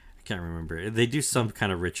 I can't remember. They do some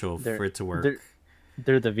kind of ritual for it to work.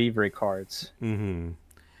 They're the Vivre cards. Mm-hmm.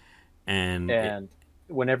 And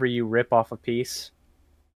whenever you rip off a piece,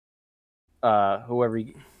 wherever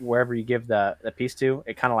you give that piece to,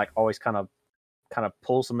 it kind of like always kind of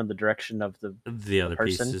pulls them in the direction of the other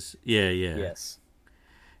person. pieces. Yeah. Yes.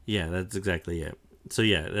 Yeah, that's exactly it. So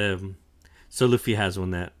yeah, so Luffy has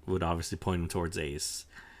one that would obviously point him towards Ace.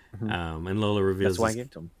 And Lola reveals that's why I gave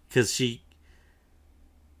it to him. Because she.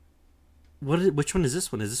 Which one is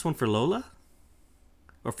this one? Is this one for Lola,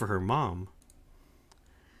 or for her mom?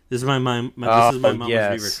 This is my mom. This is my mom's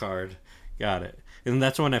favorite card. Got it. And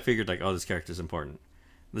that's when I figured like, oh, this character's important.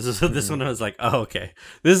 This is this one. I was like, oh, okay,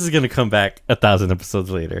 this is gonna come back 1,000 episodes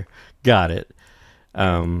later. Got it.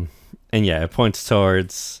 And yeah, it points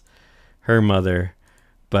towards her mother,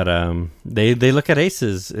 but they look at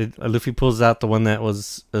Aces. Luffy pulls out the one that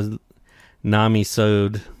was Nami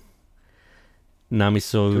sewed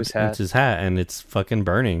into his hat, and it's fucking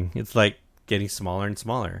burning. It's like getting smaller and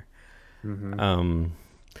smaller.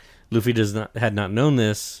 Luffy had not known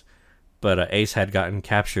this, but Ace had gotten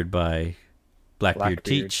captured by Blackbeard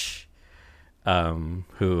Teach,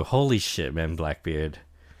 who, holy shit, man, Blackbeard.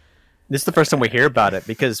 This is the first time we hear about it,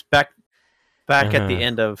 because back at the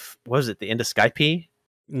end of, what was it, the end of Skype?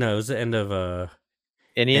 No, it was the end of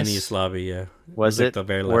Enies Lobby, yeah. Was it like the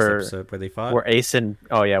very last episode where they fought? Where Ace and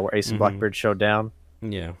Blackbeard showed down?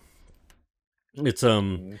 Yeah. It's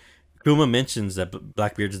Kuma mentions that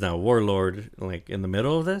Blackbeard is now a warlord, like in the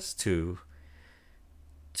middle of this to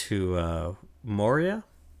Moria.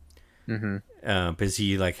 Because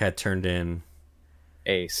he like had turned in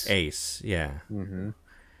Ace, yeah.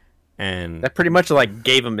 And that pretty much like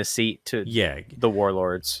gave him a seat to the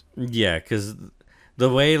warlords. Yeah, because the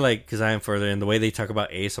way because I am further in the way they talk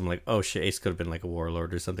about Ace, I'm like, oh shit, Ace could have been like a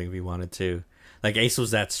warlord or something if he wanted to. Like Ace was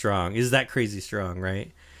that strong, is that crazy strong,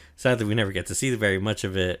 right? Sadly, we never get to see very much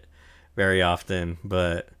of it very often,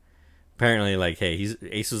 but apparently, like, hey,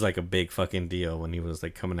 Ace was like a big fucking deal when he was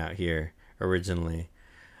like coming out here originally.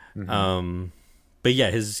 But yeah,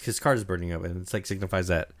 his card is burning up, and it's like signifies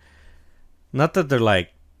that not that they're like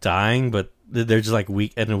dying, but they're just like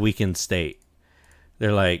weak in a weakened state.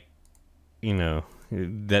 They're like, they're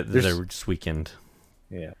just weakened.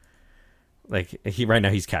 Yeah, like right now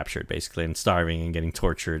he's captured basically and starving and getting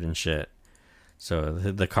tortured and shit. So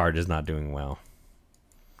the card is not doing well.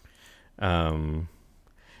 And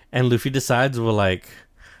Luffy decides, well, like,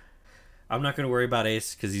 I'm not gonna worry about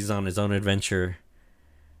Ace because he's on his own adventure.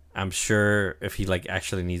 I'm sure if he like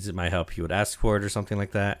actually needs my help, he would ask for it or something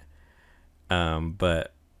like that.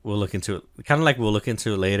 But we'll look into it. Kind of like we'll look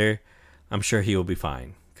into it later. I'm sure he will be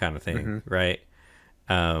fine, kind of thing, right?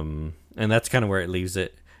 And that's kind of where it leaves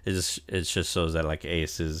it. It just shows that like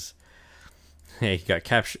Ace is, hey, he got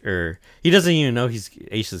captured, or he doesn't even know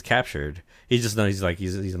Ace is captured. He just knows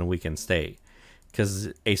he's in a weakened state because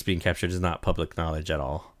Ace being captured is not public knowledge at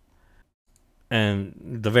all.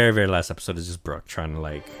 And the very, very last episode is just Brook trying to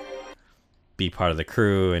like be part of the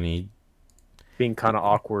crew, and he being kind of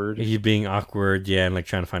awkward. He being awkward, yeah, and like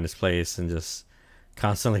trying to find his place, and just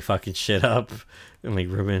constantly fucking shit up, and like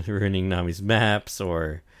ruining Nami's maps,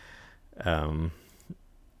 or not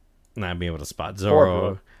being able to spot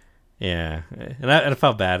Zoro. Yeah, and I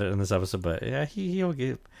felt bad in this episode, but yeah, he'll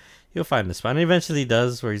find the spot, and eventually he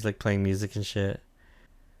does, where he's like playing music and shit.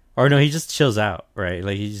 Or no, he just chills out, right?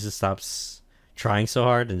 Like he just stops trying so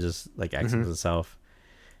hard and just like acts with himself,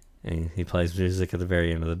 and he plays music at the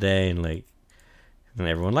very end of the day, and like, and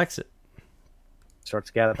everyone likes it. Starts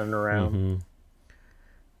gathering around,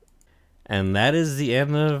 and that is the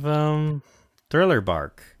end of Thriller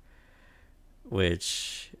Bark,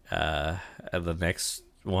 which the next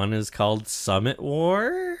one is called Summit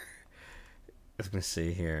War. Let me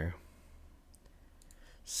see here.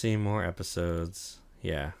 See more episodes.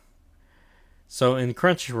 Yeah. So in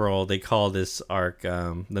Crunchyroll, they call this arc,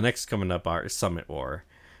 the next coming up arc, Summit War,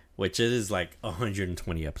 which it is like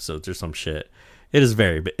 120 episodes or some shit. It is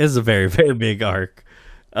it's a very, very big arc.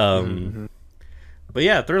 But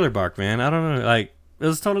yeah, Thriller Bark, man. I don't know. Like, it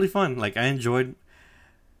was totally fun. Like, I enjoyed.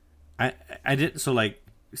 I did so like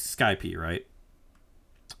Skype, right?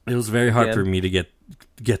 It was very hard for me to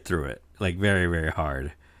get through it. Like, very, very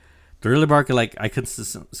hard. Thriller Bark, like, I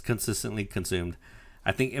consistently consumed.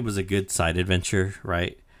 I think it was a good side adventure,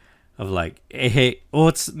 right? Of like, hey, well,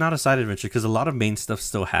 it's not a side adventure because a lot of main stuff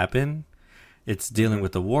still happen. It's dealing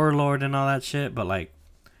with the warlord and all that shit, but like,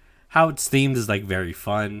 how it's themed is like very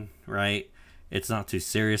fun, right? It's not too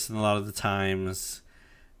serious in a lot of the times.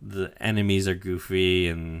 The enemies are goofy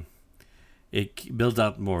and it builds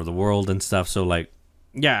out more of the world and stuff. So like,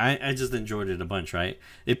 yeah, I just enjoyed it a bunch, right?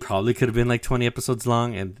 It probably could have been like 20 episodes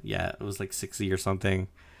long, and yeah, it was like 60 or something.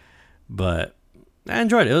 But I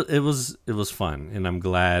enjoyed it. It was fun, and I'm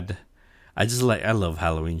glad. I love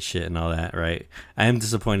Halloween shit and all that, right? I am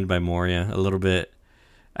disappointed by Moria a little bit.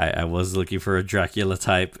 I was looking for a Dracula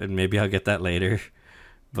type, and maybe I'll get that later.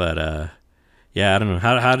 But yeah, I don't know.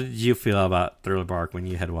 How did you feel about Thriller Bark when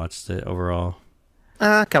you had watched it overall?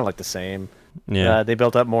 Kind of like the same. Yeah, they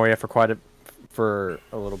built up Moria for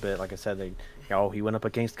a little bit. Like I said, he went up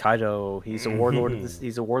against Kaido. He's a warlord of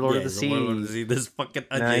the warlord of the sea. This fucking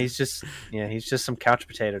onion. Nah, he's just some couch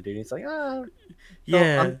potato dude. He's like,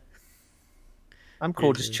 yeah, I'm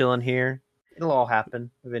cool, just chilling here. It'll all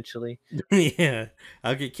happen eventually. Yeah,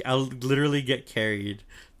 I'll literally get carried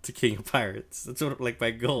to King of Pirates. That's what like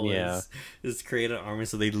my goal is create an army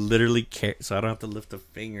so they literally care, so I don't have to lift a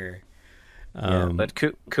finger. But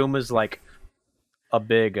Kuma's like a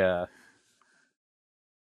big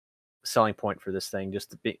selling point for this thing,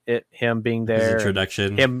 just to be him being there,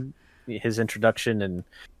 his introduction, and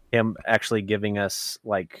him actually giving us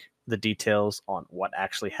like the details on what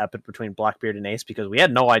actually happened between Blackbeard and Ace, because we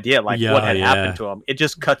had no idea what had happened to him. It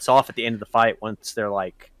just cuts off at the end of the fight once they're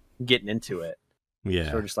like getting into it.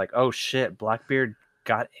 So we're just like, oh shit, Blackbeard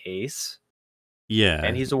got Ace. Yeah,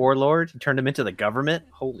 and he's a warlord. He turned him into the government.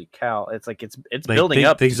 Holy cow! It's like it's like, building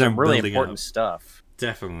up to some really important stuff.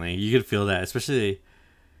 Definitely, you could feel that, especially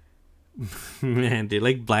man, dude.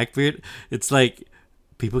 Like Blackbeard, it's like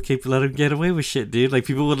people keep letting him get away with shit, dude. Like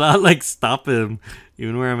people will not like stop him,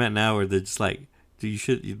 even where I'm at now, where they're just like,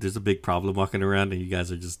 dude, there's a big problem walking around, and you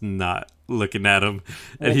guys are just not looking at him,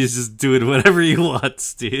 and he's just doing whatever he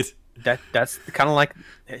wants, dude. That's kind of like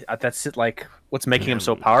that's it. Like what's making him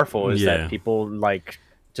so powerful is that people like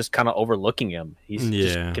just kind of overlooking him. He's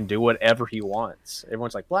just can do whatever he wants.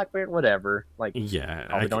 Everyone's like Blackbeard, whatever. Like we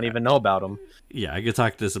don't even know about him. Yeah, I could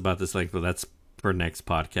talk about this like, but that's for next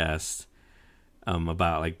podcast.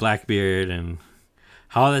 About like Blackbeard and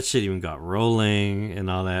how that shit even got rolling and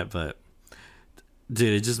all that. But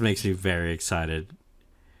dude, it just makes me very excited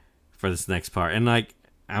for this next part. And like,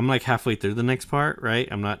 I'm like halfway through the next part, right?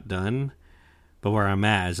 I'm not done, but where I'm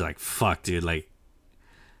at is like, fuck, dude. Like,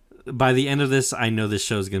 by the end of this, I know this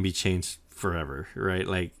show is gonna be changed forever, right?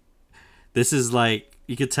 Like, this is like,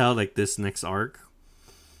 you could tell like this next arc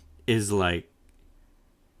is like,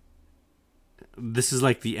 this is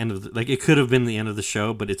like the end of like, it could have been the end of the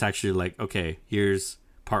show, but it's actually like, okay, here's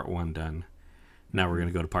part 1 done. Now we're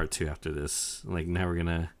gonna go to part 2 after this. Like, now we're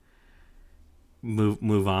gonna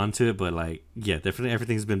move on to it, but like, yeah, definitely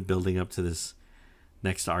everything's been building up to this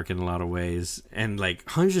next arc in a lot of ways, and like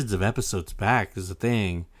hundreds of episodes back is the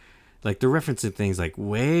thing. Like, they're referencing things like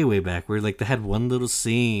way back where like they had one little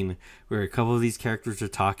scene where a couple of these characters are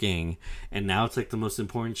talking, and now it's like the most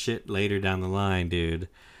important shit later down the line, dude.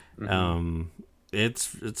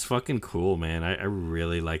 It's fucking cool, man. I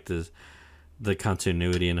really like the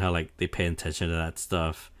continuity and how like they pay attention to that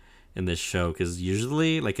stuff in this show, because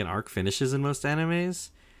usually like an arc finishes in most animes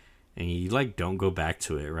and you like don't go back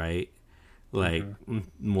to it, right? Like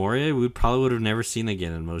Moria we probably would have never seen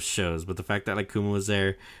again in most shows, but the fact that like Kuma was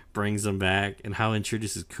there brings them back, and how it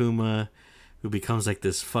introduces Kuma, who becomes like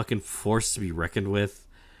this fucking force to be reckoned with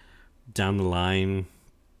down the line,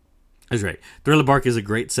 is great. Thriller Bark is a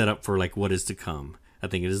great setup for like what is to come. I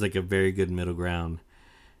think it is like a very good middle ground.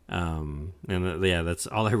 And yeah, that's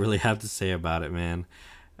all I really have to say about it, man.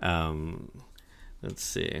 Let's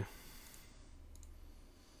see.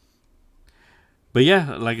 But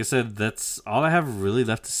yeah, like I said, that's all I have really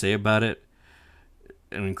left to say about it.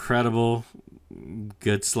 An incredible,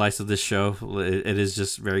 good slice of this show. It is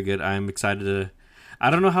just very good. I'm excited I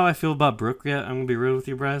don't know how I feel about Brook yet. I'm gonna be real with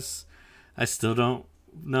you, Bress. I still don't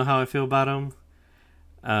know how I feel about him.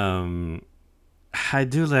 I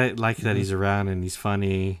do like that he's around and he's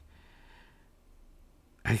funny.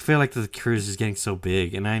 I feel like the crew is just getting so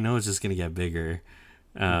big, and I know it's just gonna get bigger.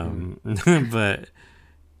 But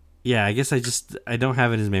yeah, I guess I don't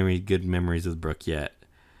have in his memory good memories with Brook yet.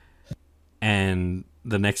 And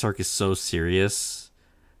the next arc is so serious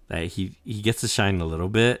that he gets to shine a little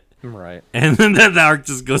bit. Right. And then the arc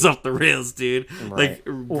just goes off the rails, dude. Right. Like,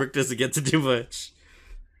 Brook doesn't get to do much.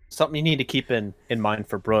 Something you need to keep in mind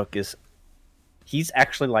for Brook is he's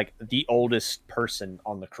actually like the oldest person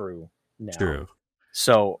on the crew now. True.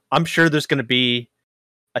 So I'm sure there's going to be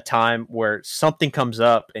a time where something comes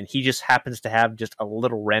up and he just happens to have just a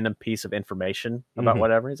little random piece of information about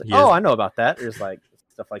whatever. He's like, oh, I know about that. There's like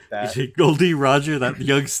stuff like that. Goldie Roger, that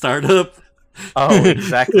young startup. Oh,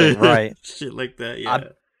 exactly. Right. Shit like that. Yeah.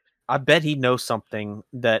 I bet he knows something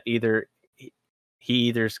that either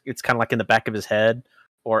it's kind of like in the back of his head,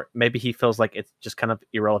 or maybe he feels like it's just kind of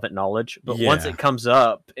irrelevant knowledge. But once it comes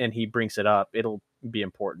up and he brings it up, it'll be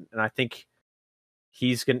important. And I think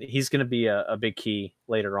he's gonna be a big key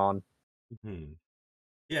later on.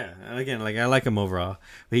 Yeah, and again, like I like him overall,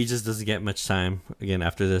 but he just doesn't get much time again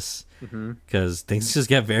after this because things just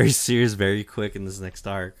get very serious very quick in this next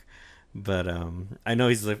arc. But I know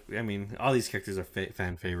he's like, I mean, all these characters are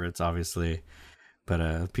fan favorites, obviously,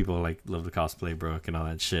 but people like love the cosplay Brook and all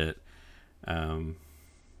that shit.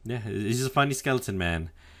 Yeah, he's just a funny skeleton man.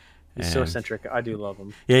 He's so eccentric. I do love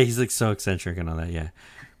him. Yeah, he's like so eccentric and all that. Yeah,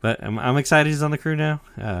 but I'm excited he's on the crew now.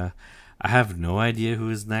 I have no idea who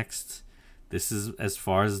is next. This is as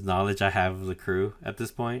far as knowledge I have of the crew at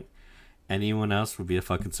this point. Anyone else would be a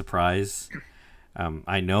fucking surprise.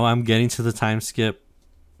 I know I'm getting to the time skip.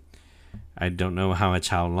 I don't know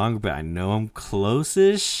how long, but I know I'm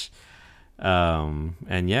close-ish.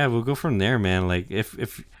 And yeah, we'll go from there, man. Like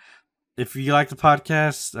if you like the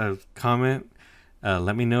podcast, comment.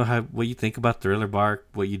 Let me know what you think about Thriller Bark,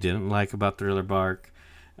 what you didn't like about Thriller Bark.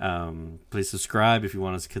 Please subscribe if you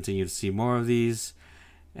want us to continue to see more of these.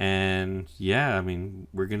 And yeah, I mean,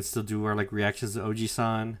 we're gonna still do our like reactions to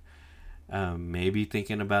OG-san. Maybe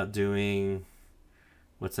thinking about doing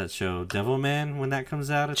what's that show, Devilman, when that comes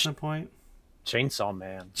out at some point. Chainsaw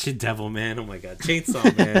Man. Devilman, oh my god,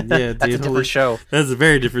 Chainsaw Man. Yeah, that's dude, a different show. That's a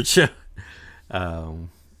very different show.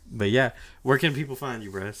 But yeah, where can people find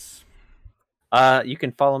you, Bress? You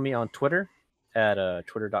can follow me on Twitter at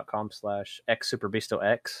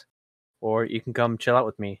twitter.com/xsuperbeastox, or you can come chill out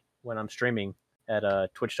with me when I'm streaming at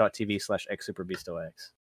twitch.tv/xsuperbeastox.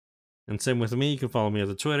 And same with me. You can follow me on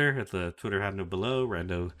the Twitter at the Twitter handle below,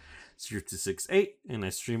 Rando0268, and I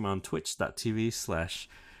stream on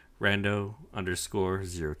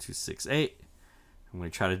twitch.tv/Rando_0268. I'm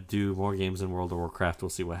going to try to do more games in World of Warcraft. We'll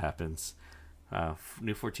see what happens.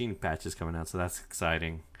 New 14 patch is coming out, so that's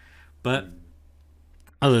exciting. But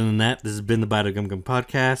other than that, this has been the Bite Gum Gum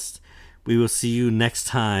podcast. We will see you next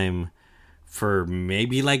time for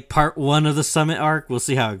maybe like part 1 of the Summit arc. We'll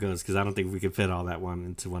see how it goes, because I don't think we can fit all that one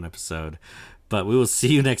into one episode. But we will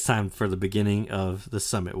see you next time for the beginning of the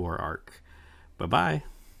Summit War arc. Bye-bye.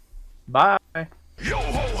 Bye. Yo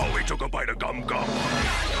ho ho, we took a bite of gum gum.